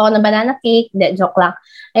tumatanggap ako ng banana cake. Hindi, joke lang.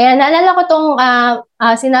 Ayan, naalala ko tong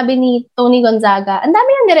sinabi ni Tony Gonzaga. Ang dami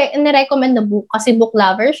yung nirecommend na book kasi book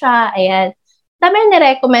lover siya. Ayan. Ang dami yung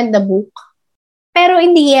nirecommend na book. Pero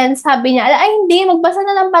in the end, sabi niya, ay hindi, magbasa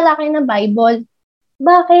na lang pala kayo ng Bible.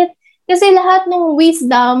 Bakit? Kasi lahat ng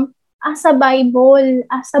wisdom, sa Bible.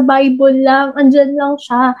 Sa Bible lang. Andyan lang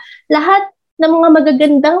siya. Lahat ng mga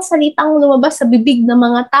magagandang salitang lumabas sa bibig ng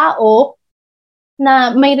mga tao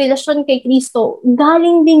na may relasyon kay Kristo,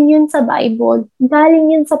 galing din yun sa Bible.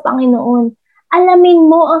 Galing yun sa Panginoon. Alamin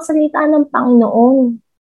mo ang salita ng Panginoon.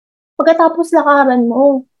 Pagkatapos lakaran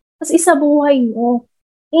mo. Tapos isabuhay mo.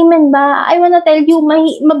 Amen ba? I wanna tell you,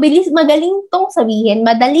 mabilis, magaling tong sabihin,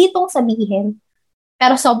 madali tong sabihin,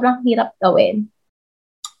 pero sobrang hirap gawin.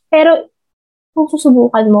 Pero kung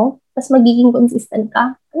susubukan mo, tapos magiging consistent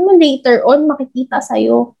ka, later on, makikita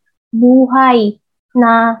sa'yo buhay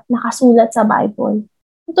na nakasulat sa Bible.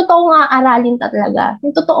 Yung totoong aaralin talaga.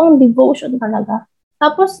 Yung totoong devotion talaga.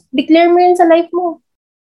 Tapos, declare mo yun sa life mo.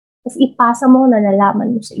 Tapos ipasa mo,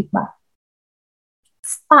 nalalaman mo sa iba.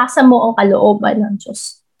 Pasa mo ang kalooban ng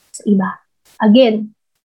Diyos sa iba. Again,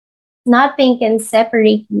 nothing can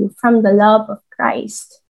separate you from the love of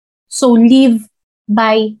Christ. So live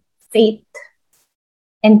by faith.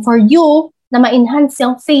 And for you, na ma-enhance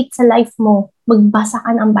yung faith sa life mo, magbasa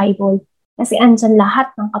ka ng Bible. Kasi andyan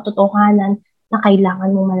lahat ng katotohanan na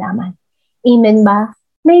kailangan mong malaman. Amen ba?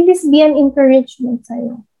 May this be an encouragement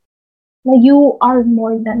sa'yo na you are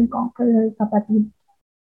more than conqueror, kapatid.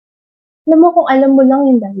 Alam mo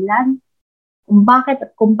lang yung dahilan, kung bakit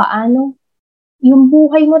at kung paano, yung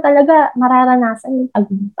buhay mo talaga mararanasan yung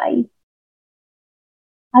tagumpay.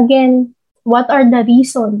 Again, what are the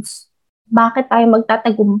reasons bakit tayo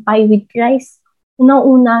magtatagumpay with Christ?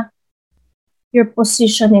 Una-una, your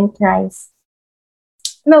position in Christ.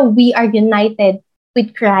 No, we are united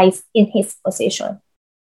with Christ in His position.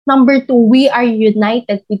 Number 2, we are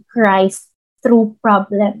united with Christ through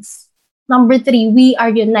problems. Number 3, we are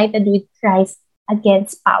united with Christ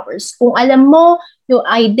against powers. Kung alam mo yung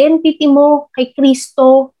identity mo kay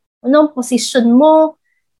Kristo, anong position mo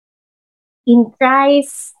in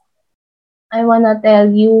Christ, I wanna tell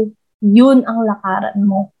you, yun ang lakaran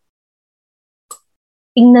mo.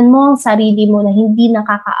 Tingnan mo ang sarili mo na hindi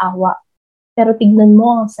nakakaawa, pero tignan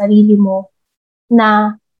mo ang sarili mo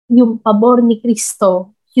na yung pabor ni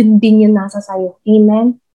Kristo, yun din yung nasa sayo.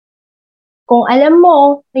 Amen? Kung alam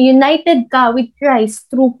mo na united ka with Christ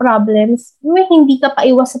through problems, may hindi ka pa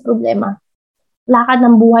iwas sa problema. Lakad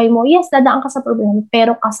ng buhay mo, yes, dadaan ka sa problema,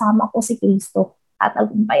 pero kasama ko si Kristo.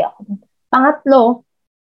 Tatagumpay ako. Pangatlo,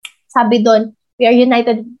 sabi doon, we are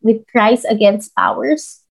united with Christ against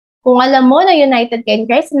powers. Kung alam mo na united ka in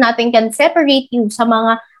Christ, nothing can separate you sa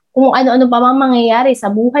mga kung ano-ano pa mang mangyayari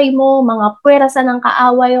sa buhay mo, mga puwersa ng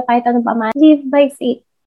kaaway o kahit ano pa man. Live by faith.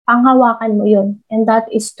 Panghawakan mo yun. And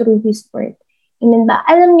that is through His word. Amen ba?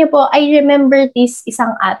 Alam niyo po, I remember this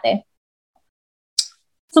isang ate.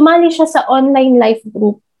 Sumali siya sa online life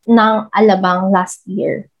group ng Alabang last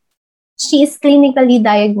year. She is clinically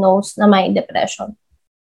diagnosed na may depression.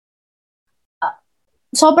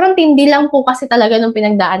 Sobrang tindi lang po kasi talaga nung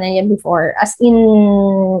pinagdaanan niya before. As in,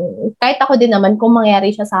 kahit ako din naman, kung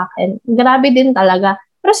mangyari siya sa akin, grabe din talaga.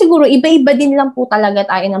 Pero siguro, iba-iba din lang po talaga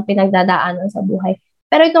tayo ng pinagdadaanan sa buhay.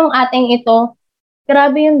 Pero itong ating ito,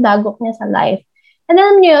 grabe yung dagok niya sa life. And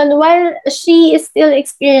alam niyo yun, while she is still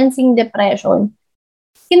experiencing depression,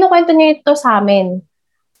 kinukwento niya ito sa amin.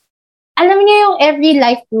 Alam niyo yung every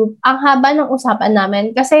life group, ang haba ng usapan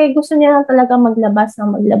namin kasi gusto niya lang talaga maglabas.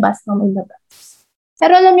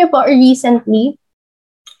 Pero alam niyo po, recently,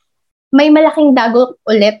 may malaking dagok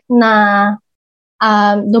ulit na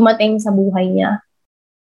dumating sa buhay niya.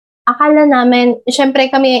 Akala namin, syempre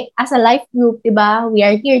kami as a life group, diba? We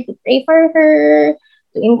are here to pray for her,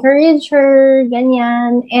 to encourage her,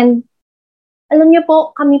 ganyan. And alam niyo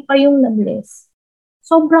po, kami pa yung na-bless.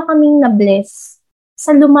 Sobra kaming na-bless sa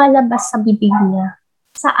lumalabas sa bibig niya,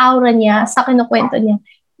 sa aura niya, sa kinukwento niya.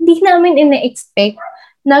 Hindi namin ina-expect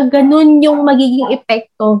na ganun yung magiging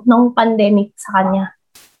epekto ng pandemic sa kanya.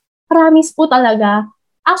 Promise po talaga.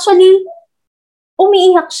 Actually,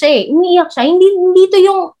 umiiyak siya. Hindi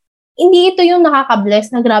ito yung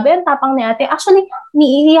nakaka-bless na grabe ang tapang ni ate. Actually,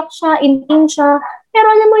 umiiyak siya, intin siya. Pero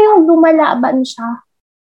alam mo yung lumalaban siya.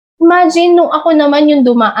 Imagine nung ako naman yung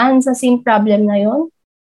dumaan sa same problem na yon,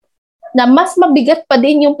 na mas mabigat pa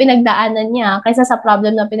din yung pinagdaanan niya kaysa sa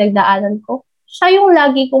problem na pinagdaanan ko. Siya yung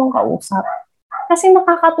lagi kong kausap. Kasi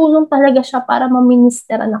nakakatulong talaga siya para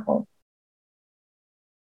maministeran ako.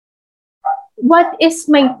 What is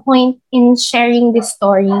my point in sharing this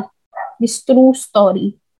story, this true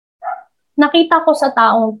story? Nakita ko sa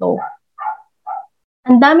taong to,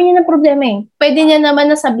 ang dami niya ng problema eh. Pwede niya naman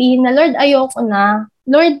na sabihin na, Lord, ayoko na.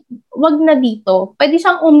 Lord, wag na dito. Pwede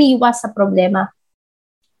siyang umiwas sa problema.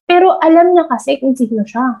 Pero alam niya kasi kung sino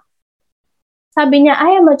siya. Sabi niya,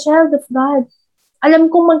 I am a child of God. Alam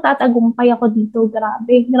kong magtatagumpay ako dito.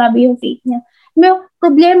 Grabe. Grabe yung faith niya. May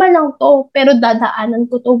problema lang to, pero dadaanan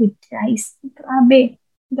ko to with Christ. Grabe.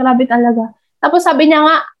 Grabe talaga. Tapos sabi niya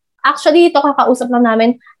nga, actually, ito kakausap lang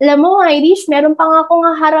namin. Alam mo, Irish, meron pa nga akong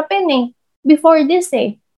harapin eh. Before this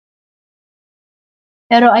eh.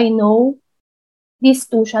 Pero I know, this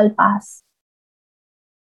too shall pass.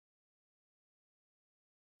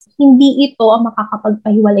 Hindi ito ang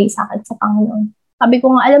makakapagpahiwalay sa akin sa Panginoon. Sabi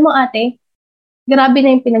ko nga, alam mo ate, grabe na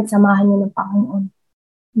yung pinagsamahan niyo ng Panginoon.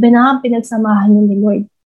 Grabe na ang pinagsamahan niyo ni Lord.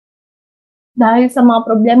 Dahil sa mga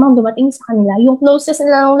problemang dumating sa kanila, yung closest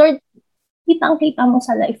nila ng Lord, kitang-kita mo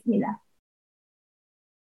sa life nila.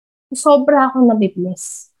 Sobra akong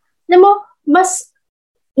nabibless. Alam mo, mas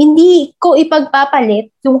hindi ko ipagpapalit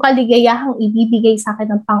yung kaligayahang ibibigay sa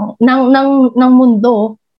akin ng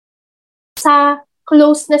mundo sa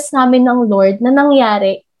closeness namin ng Lord na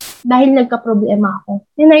nangyari dahil nagka-problema ako.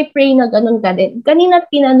 And I pray na ganun ka din. Kanina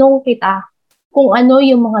tinanong kita kung ano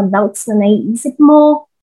yung mga doubts na naiisip mo,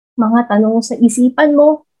 mga tanong sa isipan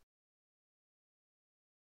mo.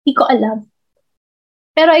 Hindi ko alam.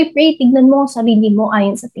 Pero I pray, tignan mo ang sarili mo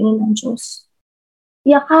ayon sa tingin ng Diyos.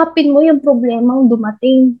 Yakapin mo yung problemang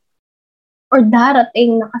dumating or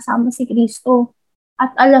darating na kasama si Kristo at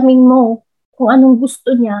alamin mo kung anong gusto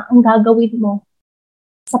niya ang gagawin mo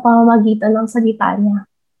sa pamamagitan ng salita niya.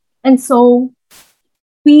 And so,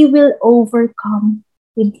 we will overcome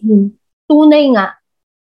with Him. Tunay nga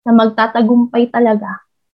na magtatagumpay talaga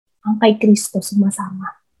ang kay Kristo sumasama.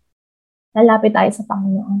 Lalapit tayo sa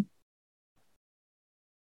Panginoon.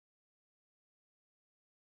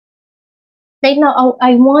 Right now,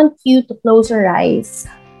 I want you to close your eyes.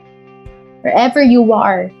 Wherever you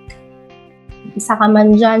are, isa ka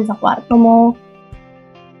man dyan sa kwarto mo,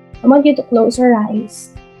 I want you to close your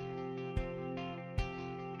eyes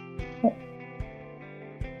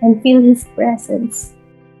and feel His presence.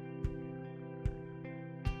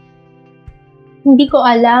 Hindi ko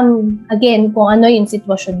alam, again, kung ano yung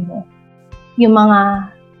sitwasyon mo. Yung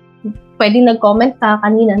mga, pwedeng nag-comment ka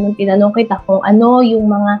kanina nung tinanong kita kung ano yung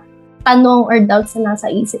mga tanong or doubts na nasa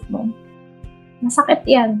isip mo. Masakit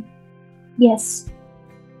yan. Yes.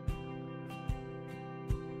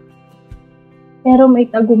 Pero may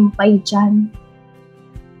tagumpay dyan.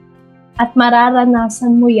 At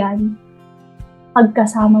mararanasan mo yan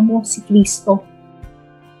pagkasama mo si Kristo.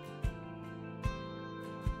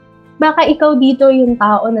 Baka ikaw dito yung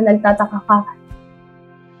tao na nagtataka ka.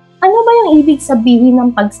 Ano ba yung ibig sabihin ng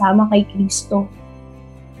pagsama kay Kristo?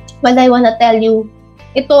 Well, I wanna tell you,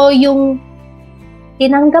 ito yung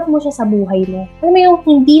tinanggap mo siya sa buhay mo. Alam mo yung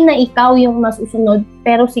hindi na ikaw yung masusunod,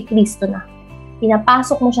 pero si Kristo na.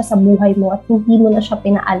 Pinapasok mo siya sa buhay mo at hindi mo na siya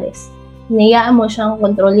pinaalis. Hinayaan mo siyang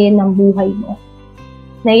kontrolin ng buhay mo.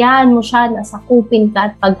 Hinayaan mo siya na sakupin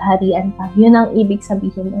ka at pagharian ka. Yun ang ibig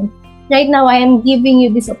sabihin nun. Right now, I am giving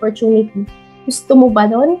you this opportunity. Gusto mo ba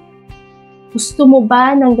nun? Gusto mo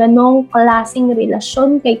ba ng ganong klaseng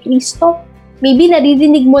relasyon kay Kristo? Maybe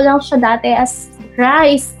naririnig mo lang siya dati as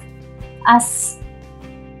Christ, as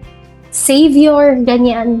Savior,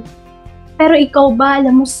 ganyan. Pero ikaw ba,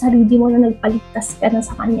 alam mo sa sarili mo na nagpaligtas ka na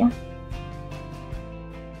sa Kanya?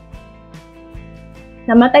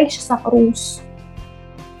 Namatay siya sa krus.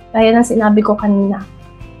 Kaya na sinabi ko kanina,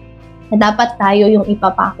 na dapat tayo yung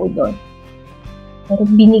ipapako doon. Pero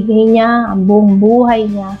binigay niya ang buong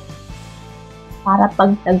buhay niya para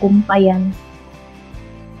pagtagumpayan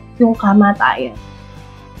yung kamatayan.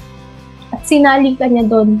 At sinali ka niya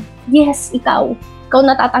doon. Yes, ikaw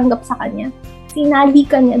natatanggap sa Kanya. Sinali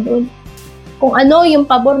ka niya doon. Kung ano yung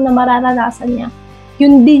pabor na mararanasan niya,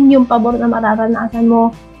 yun din yung pabor na mararanasan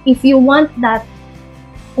mo. If you want that,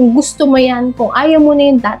 kung gusto mo yan, kung ayaw mo na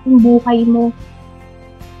yung dating buhay mo,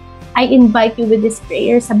 I invite you with this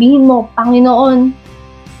prayer. Sabihin mo, Panginoon,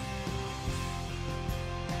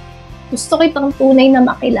 gusto kitang tunay na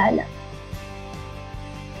makilala.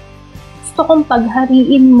 Gusto kong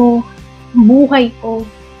paghariin mo ang buhay ko.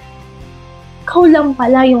 Ikaw lang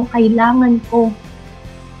pala yung kailangan ko.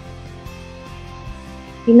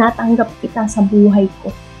 Tinatanggap kita sa buhay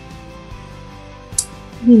ko.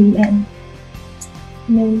 Amen.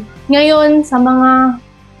 Amen. Ngayon, sa mga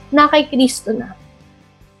na kay Kristo na,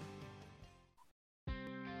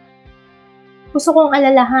 gusto kong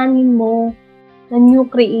alalahanin mo na new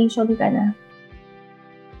creation ka na.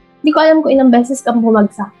 Hindi ko alam kung ilang beses kang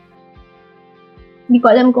bumagsak. Hindi ko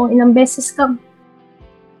alam kung ilang beses kang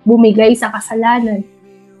bumigay sa kasalanan.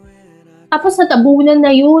 Tapos natabunan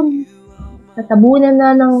na yun. Natabunan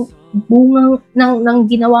na ng bungang ng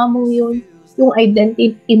ginawa mong yun, yung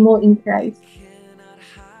identity mo in Christ.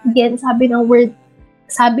 Again, sabi ng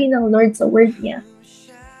Lord sa word niya,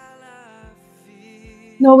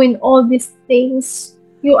 knowing all these things,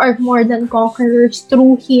 you are more than conquerors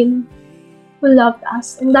through Him who loved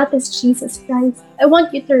us, and that is Jesus Christ. I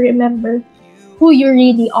want you to remember who you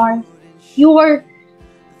really are. You are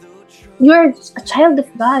a child of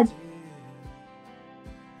God.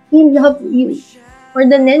 He loved you more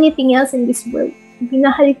than anything else in this world.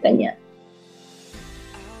 Pinahal ka niya.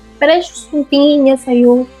 Precious yung tingin niya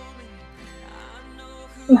sa'yo.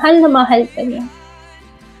 Mahal na mahal ka niya.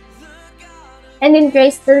 And in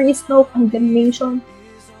Christ, there is no condemnation.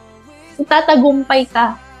 Tatagumpay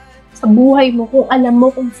ka sa buhay mo kung alam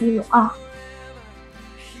mo kung sino ka.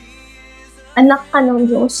 Anak ka ng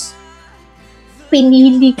Diyos.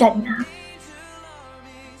 Pinili ka na.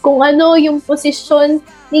 Kung ano yung posisyon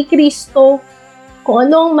ni Kristo, kung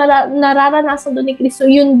ano ang nararanasan doon ni Kristo,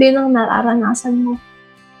 yun din ang nararanasan mo.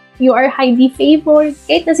 You are highly favored.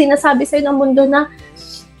 Kahit na sinasabi sa'yo ng mundo na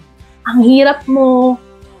ang hirap mo,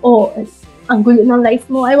 o ang gulo ng life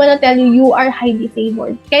mo, I wanna tell you, you are highly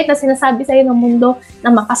favored. Kahit na sinasabi sa'yo ng mundo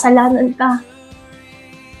na makasalanan ka,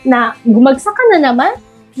 na gumagsak ka na naman,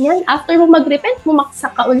 yan, after mo mag-repent,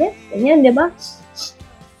 bumaksak ka ulit. Ganyan, di ba?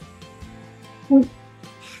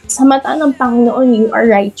 Sa mata ng Panginoon, you are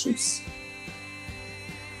righteous.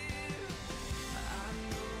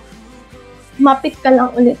 Mapit ka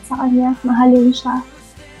lang ulit sa Kanya, mahalin siya.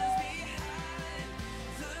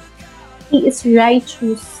 He is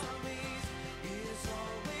righteous.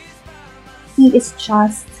 He is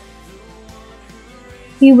just.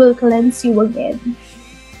 He will cleanse you again.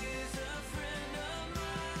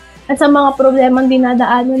 At sa mga problemang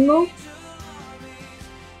dinadaanan mo,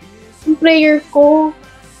 yung prayer ko,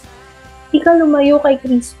 di ka lumayo kay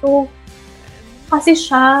Kristo. Kasi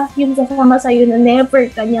siya, yung sasama sa'yo na never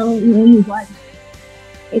kanyang iniiwan.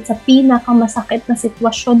 It's a pinakamasakit na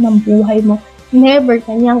sitwasyon ng buhay mo. Never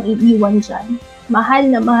kanyang iiwan dyan.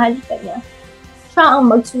 Mahal na mahal ka niya. Siya ang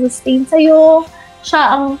mag-sustain sa'yo.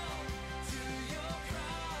 Siya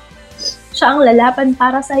ang lalaban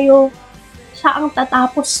para sa'yo. Siya ang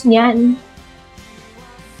tatapos niyan.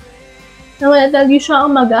 Naman siya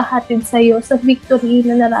ang maghahatid sa'yo sa victory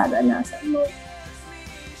na nararanasan mo.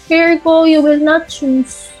 Prayer ko, you will not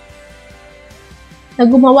choose na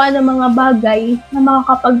gumawa ng mga bagay na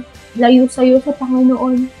makakapaglayo sa'yo sa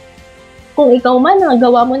Panginoon. Kung ikaw man,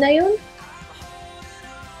 nagawa mo na yun,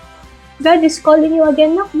 God is calling you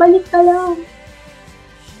again, balik ka lang.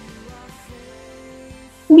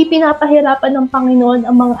 Hindi pinapahirapan ng Panginoon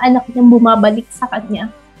ang mga anak niyang bumabalik sa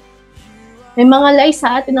Kanya. May mga lies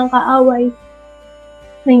sa atin ng kaaway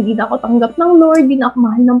na hindi na ako tanggap ng Lord, hindi na ako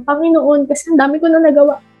mahal ng Panginoon kasi ang dami ko na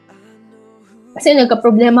nagawa. Kasi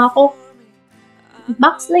nagka-problema ako.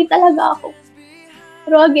 Backslide talaga ako.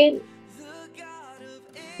 Pero again,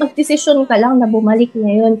 mag-desisyon ka lang na bumalik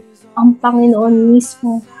ngayon. Ang Panginoon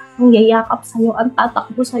mismo ang yayakap sa'yo, ang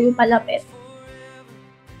tatakbo sa'yo palapit.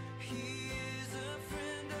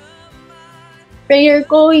 Prayer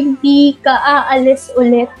ko, hindi ka aalis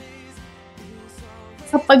ulit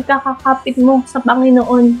sa pagkakakapit mo sa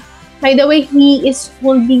Panginoon. By the way, He is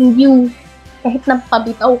holding you kahit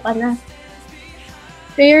napabitaw ka na.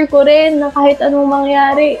 Prayer ko rin na kahit anong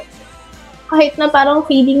mangyari, kahit na parang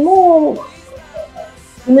feeling mo,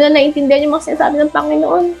 hindi mo na naiintindihan yung mga sinasabi ng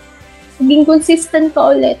Panginoon, maging consistent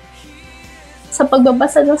ka ulit sa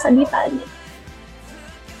pagbabasa ng salita niya.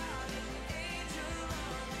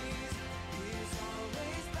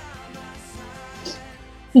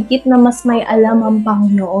 Higit na mas may alam ang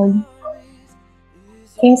Panginoon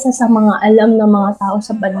kaysa sa mga alam ng mga tao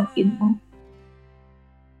sa paligid mo.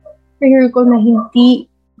 Prayer ko na hindi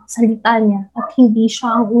salita niya at hindi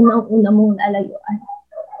siya ang unang-una mong lalayuan.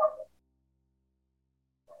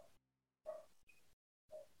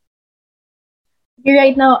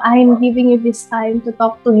 Right now, I'm giving you this time to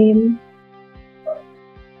talk to Him.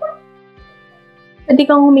 Pwede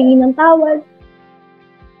kang humingi ng tawad.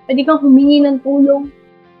 Pwede kang humingi ng tulong.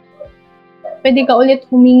 Pwede ka ulit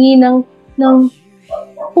humingi ng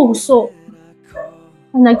puso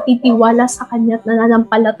na nagtitiwala sa Kanya at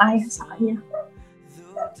nananampalataya sa Kanya.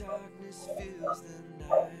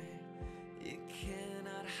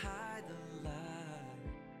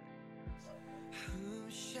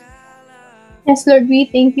 Yes, Lord, we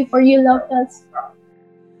thank you for you loved us.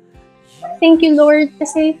 Thank you, Lord,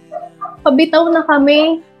 kasi pabitaw na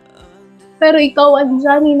kami, pero ikaw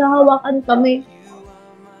andyan, hinahawakan kami.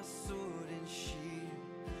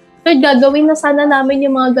 Lord, gagawin na sana namin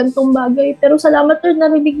yung mga gantong bagay. Pero salamat, Lord,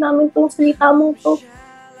 narinig namin itong salita mo to.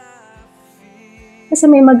 Kasi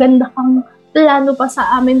may maganda kang plano pa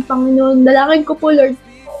sa amin, Panginoon. Dalangin ko po, Lord,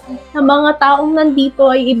 na mga taong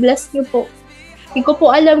nandito ay i-bless niyo po. Hindi ko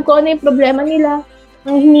po alam kung ano yung problema nila,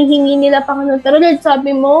 ang hinihingi nila, Panginoon. Pero Lord,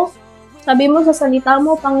 sabi mo sa salita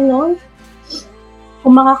mo, Panginoon,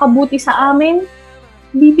 kung makakabuti sa amin,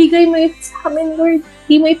 bibigay mo ito sa amin, Lord.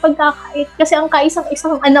 Di mo ipagkakait. Kasi ang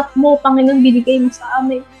kaisang-isang anak mo, Panginoon, binigay mo sa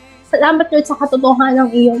amin. Salamat, Lord, sa katotohanan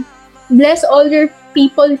ng iyon. Bless all your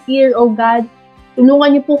people here, O God.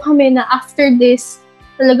 Tulungan niyo po kami na after this,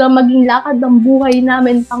 talagang maging lakad ng buhay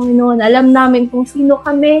namin, Panginoon. Alam namin kung sino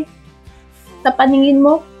kami sa paningin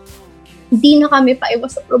mo. Hindi na kami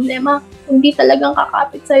paiwas sa problema. Hindi talagang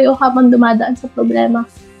kakapit sa iyo habang dumadaan sa problema.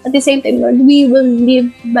 At the same time, Lord, we will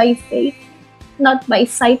live by faith, not by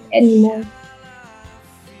sight anymore.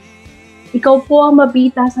 Ikaw po ang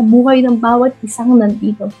mabita sa buhay ng bawat isang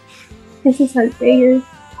nandito. This is our prayer.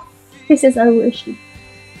 This is our worship.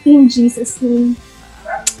 In Jesus' name.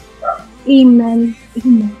 Amen.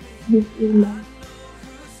 Amen. Amen.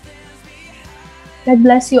 God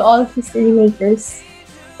bless you all, history makers.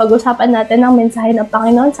 Pag-usapan natin ang mensahe ng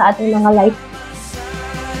Panginoon sa ating mga life.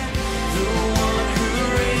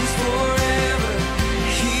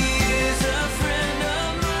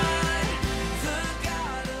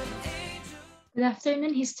 Good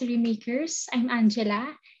afternoon, history makers. I'm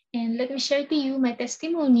Angela, and let me share to you my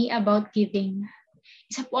testimony about giving.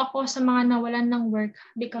 Isa po ako sa mga nawalan ng work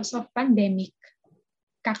because of pandemic.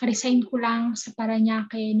 Kaka-resign ko lang sa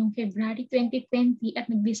Parañaque noong February 2020 at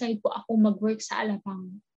nag-decide po ako mag-work sa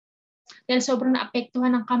Alabang. Dahil sobrang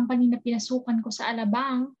naapektuhan ng company na pinasukan ko sa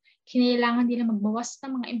Alabang, kinailangan nila magbawas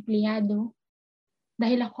ng mga empleyado.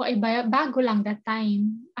 Dahil ako ay bago lang that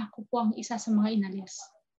time, ako po ang isa sa mga inalis.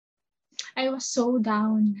 I was so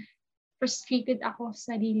down. Frustrated ako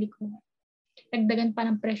sa sarili ko. Nagdagan pa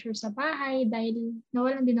ng pressure sa bahay dahil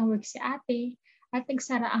nawalan din ng work si ate at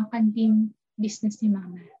nagsara ang canteen business ni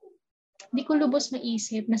mama. Di ko lubos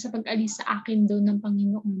maisip na sa pag-alis sa akin doon ng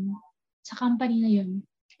Panginoon, sa company na yun,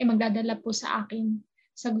 ay magdadala po sa akin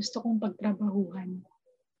sa gusto kong pagtrabahuhan.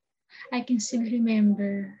 I can still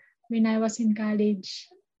remember when I was in college,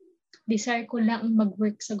 desire ko lang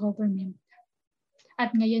mag-work sa government.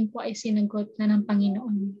 At ngayon po ay sinagot na ng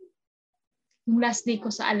Panginoon. Yung last day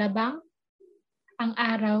ko sa Alabang, ang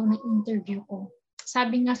araw ng interview ko.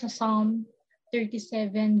 Sabi nga sa Psalm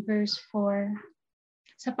 37 verse 4,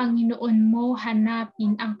 sa Panginoon mo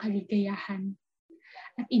hanapin ang kaligayahan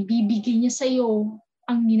at ibibigay niya sa iyo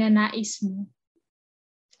ang ninanais mo.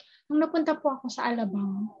 Nung napunta po ako sa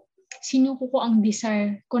Alabang, sinuko ko ang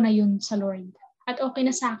desire ko na yun sa Lord. At okay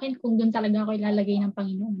na sa akin kung doon talaga ako ilalagay ng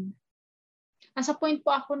Panginoon. Nasa point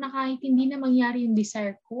po ako na kahit hindi na mangyari yung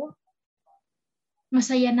desire ko,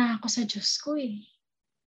 masaya na ako sa Diyos ko eh.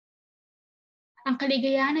 Ang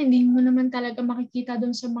kaligayahan, hindi mo naman talaga makikita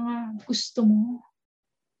doon sa mga gusto mo,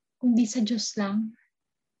 kundi sa Diyos lang.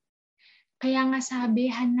 Kaya nga sabi,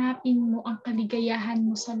 hanapin mo ang kaligayahan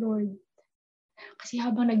mo sa Lord. Kasi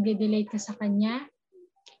habang nagde-delay ka sa Kanya,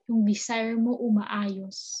 yung desire mo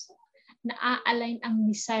umaayos. Na-align ang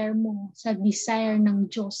desire mo sa desire ng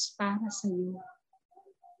Diyos para sa iyo.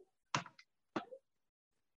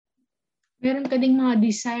 Meron ka ding mga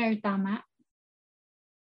desire, tama?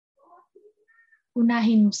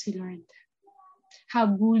 Unahin mo si Lord.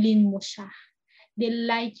 Habulin mo siya.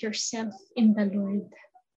 Delight yourself in the Lord.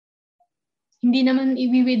 Hindi naman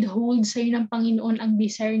i-withhold sa'yo ng Panginoon ang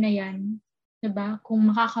desire na yan. Diba?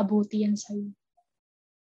 Kung makakabuti yan sa'yo.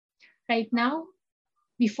 Right now,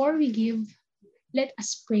 before we give, let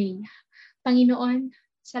us pray. Panginoon,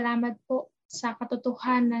 salamat po sa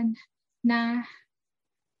katotohanan na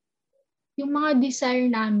yung mga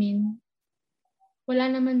desire namin, wala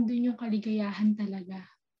naman dun yung kaligayahan talaga.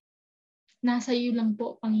 Nasa iyo lang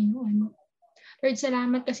po, Panginoon. Lord,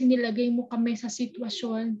 salamat kasi nilagay mo kami sa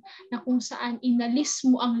sitwasyon na kung saan inalis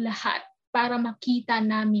mo ang lahat para makita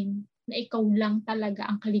namin na ikaw lang talaga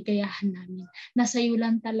ang kaligayahan namin. Nasa iyo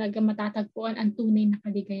lang talaga matatagpuan ang tunay na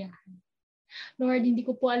kaligayahan. Lord, hindi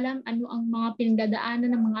ko po alam ano ang mga pinagdadaanan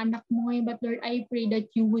ng mga anak mo ngayon, but Lord, I pray that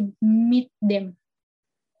you would meet them.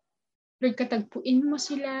 Lord, katagpuin mo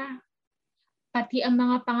sila, pati ang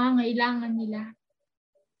mga pangangailangan nila.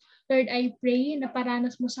 Lord, I pray na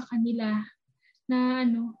paranas mo sa kanila na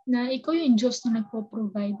ikaw yung Diyos na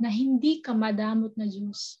nagpo-provide, na hindi ka madamot na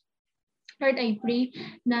Diyos. Lord, I pray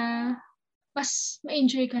na mas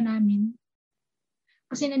ma-enjoy ka namin.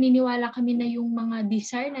 Kasi naniniwala kami na yung mga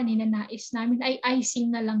desire na ninanais namin ay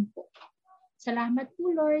icing na lang po. Salamat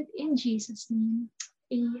po, Lord, in Jesus' name.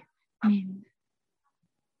 Amen.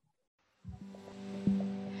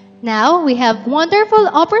 Now, we have wonderful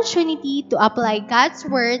opportunity to apply God's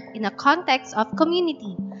Word in a context of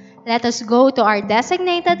community. Let us go to our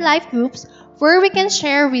designated life groups where we can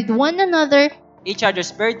share with one another, Each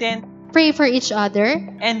other's burden, pray for each other,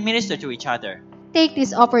 and minister to each other. take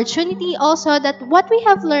this opportunity also that what we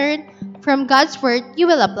have learned from God's Word, you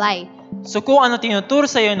will apply. So kung ano tinuturo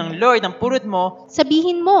sa iyo ng Lord ng pulot mo,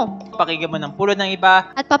 Sabihin mo, pakinggan mo ng pulot ng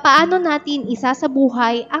iba, at papaano natin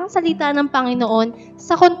isasabuhay ang salita ng Panginoon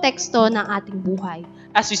sa konteksto ng ating buhay.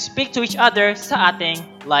 as we speak to each other sa ating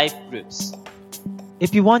life groups.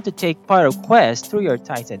 If you want to take part of Quest through your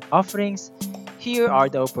tithes and offerings, here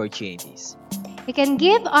are the opportunities. You can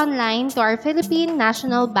give online to our Philippine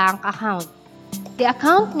National Bank account. The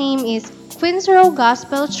account name is Queensborough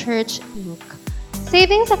Gospel Church, Inc.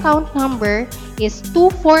 Savings account number is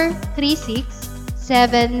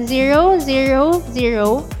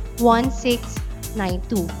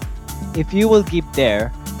 2436-7000-1692. If you will give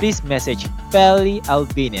there, please message Feli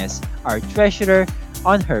Albines, our treasurer,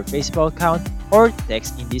 on her Facebook account or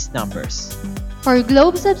text in these numbers. For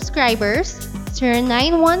Globe subscribers,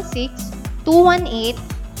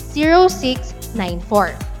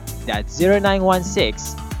 0916-218-0694. That's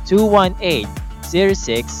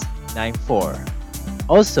 0916-218-0694.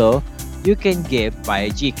 Also, you can give via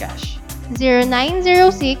GCash.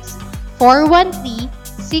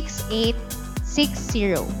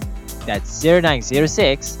 0906-413-6860. That's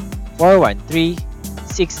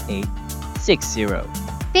 0906-413-6860.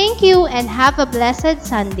 Thank you and have a blessed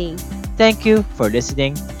Sunday. Thank you for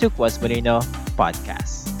listening to Quest Molino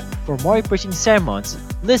Podcast. For more preaching sermons,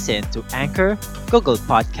 listen to Anchor, Google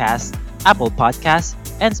Podcasts, Apple Podcasts,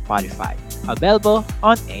 and Spotify. Available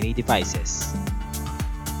on any devices.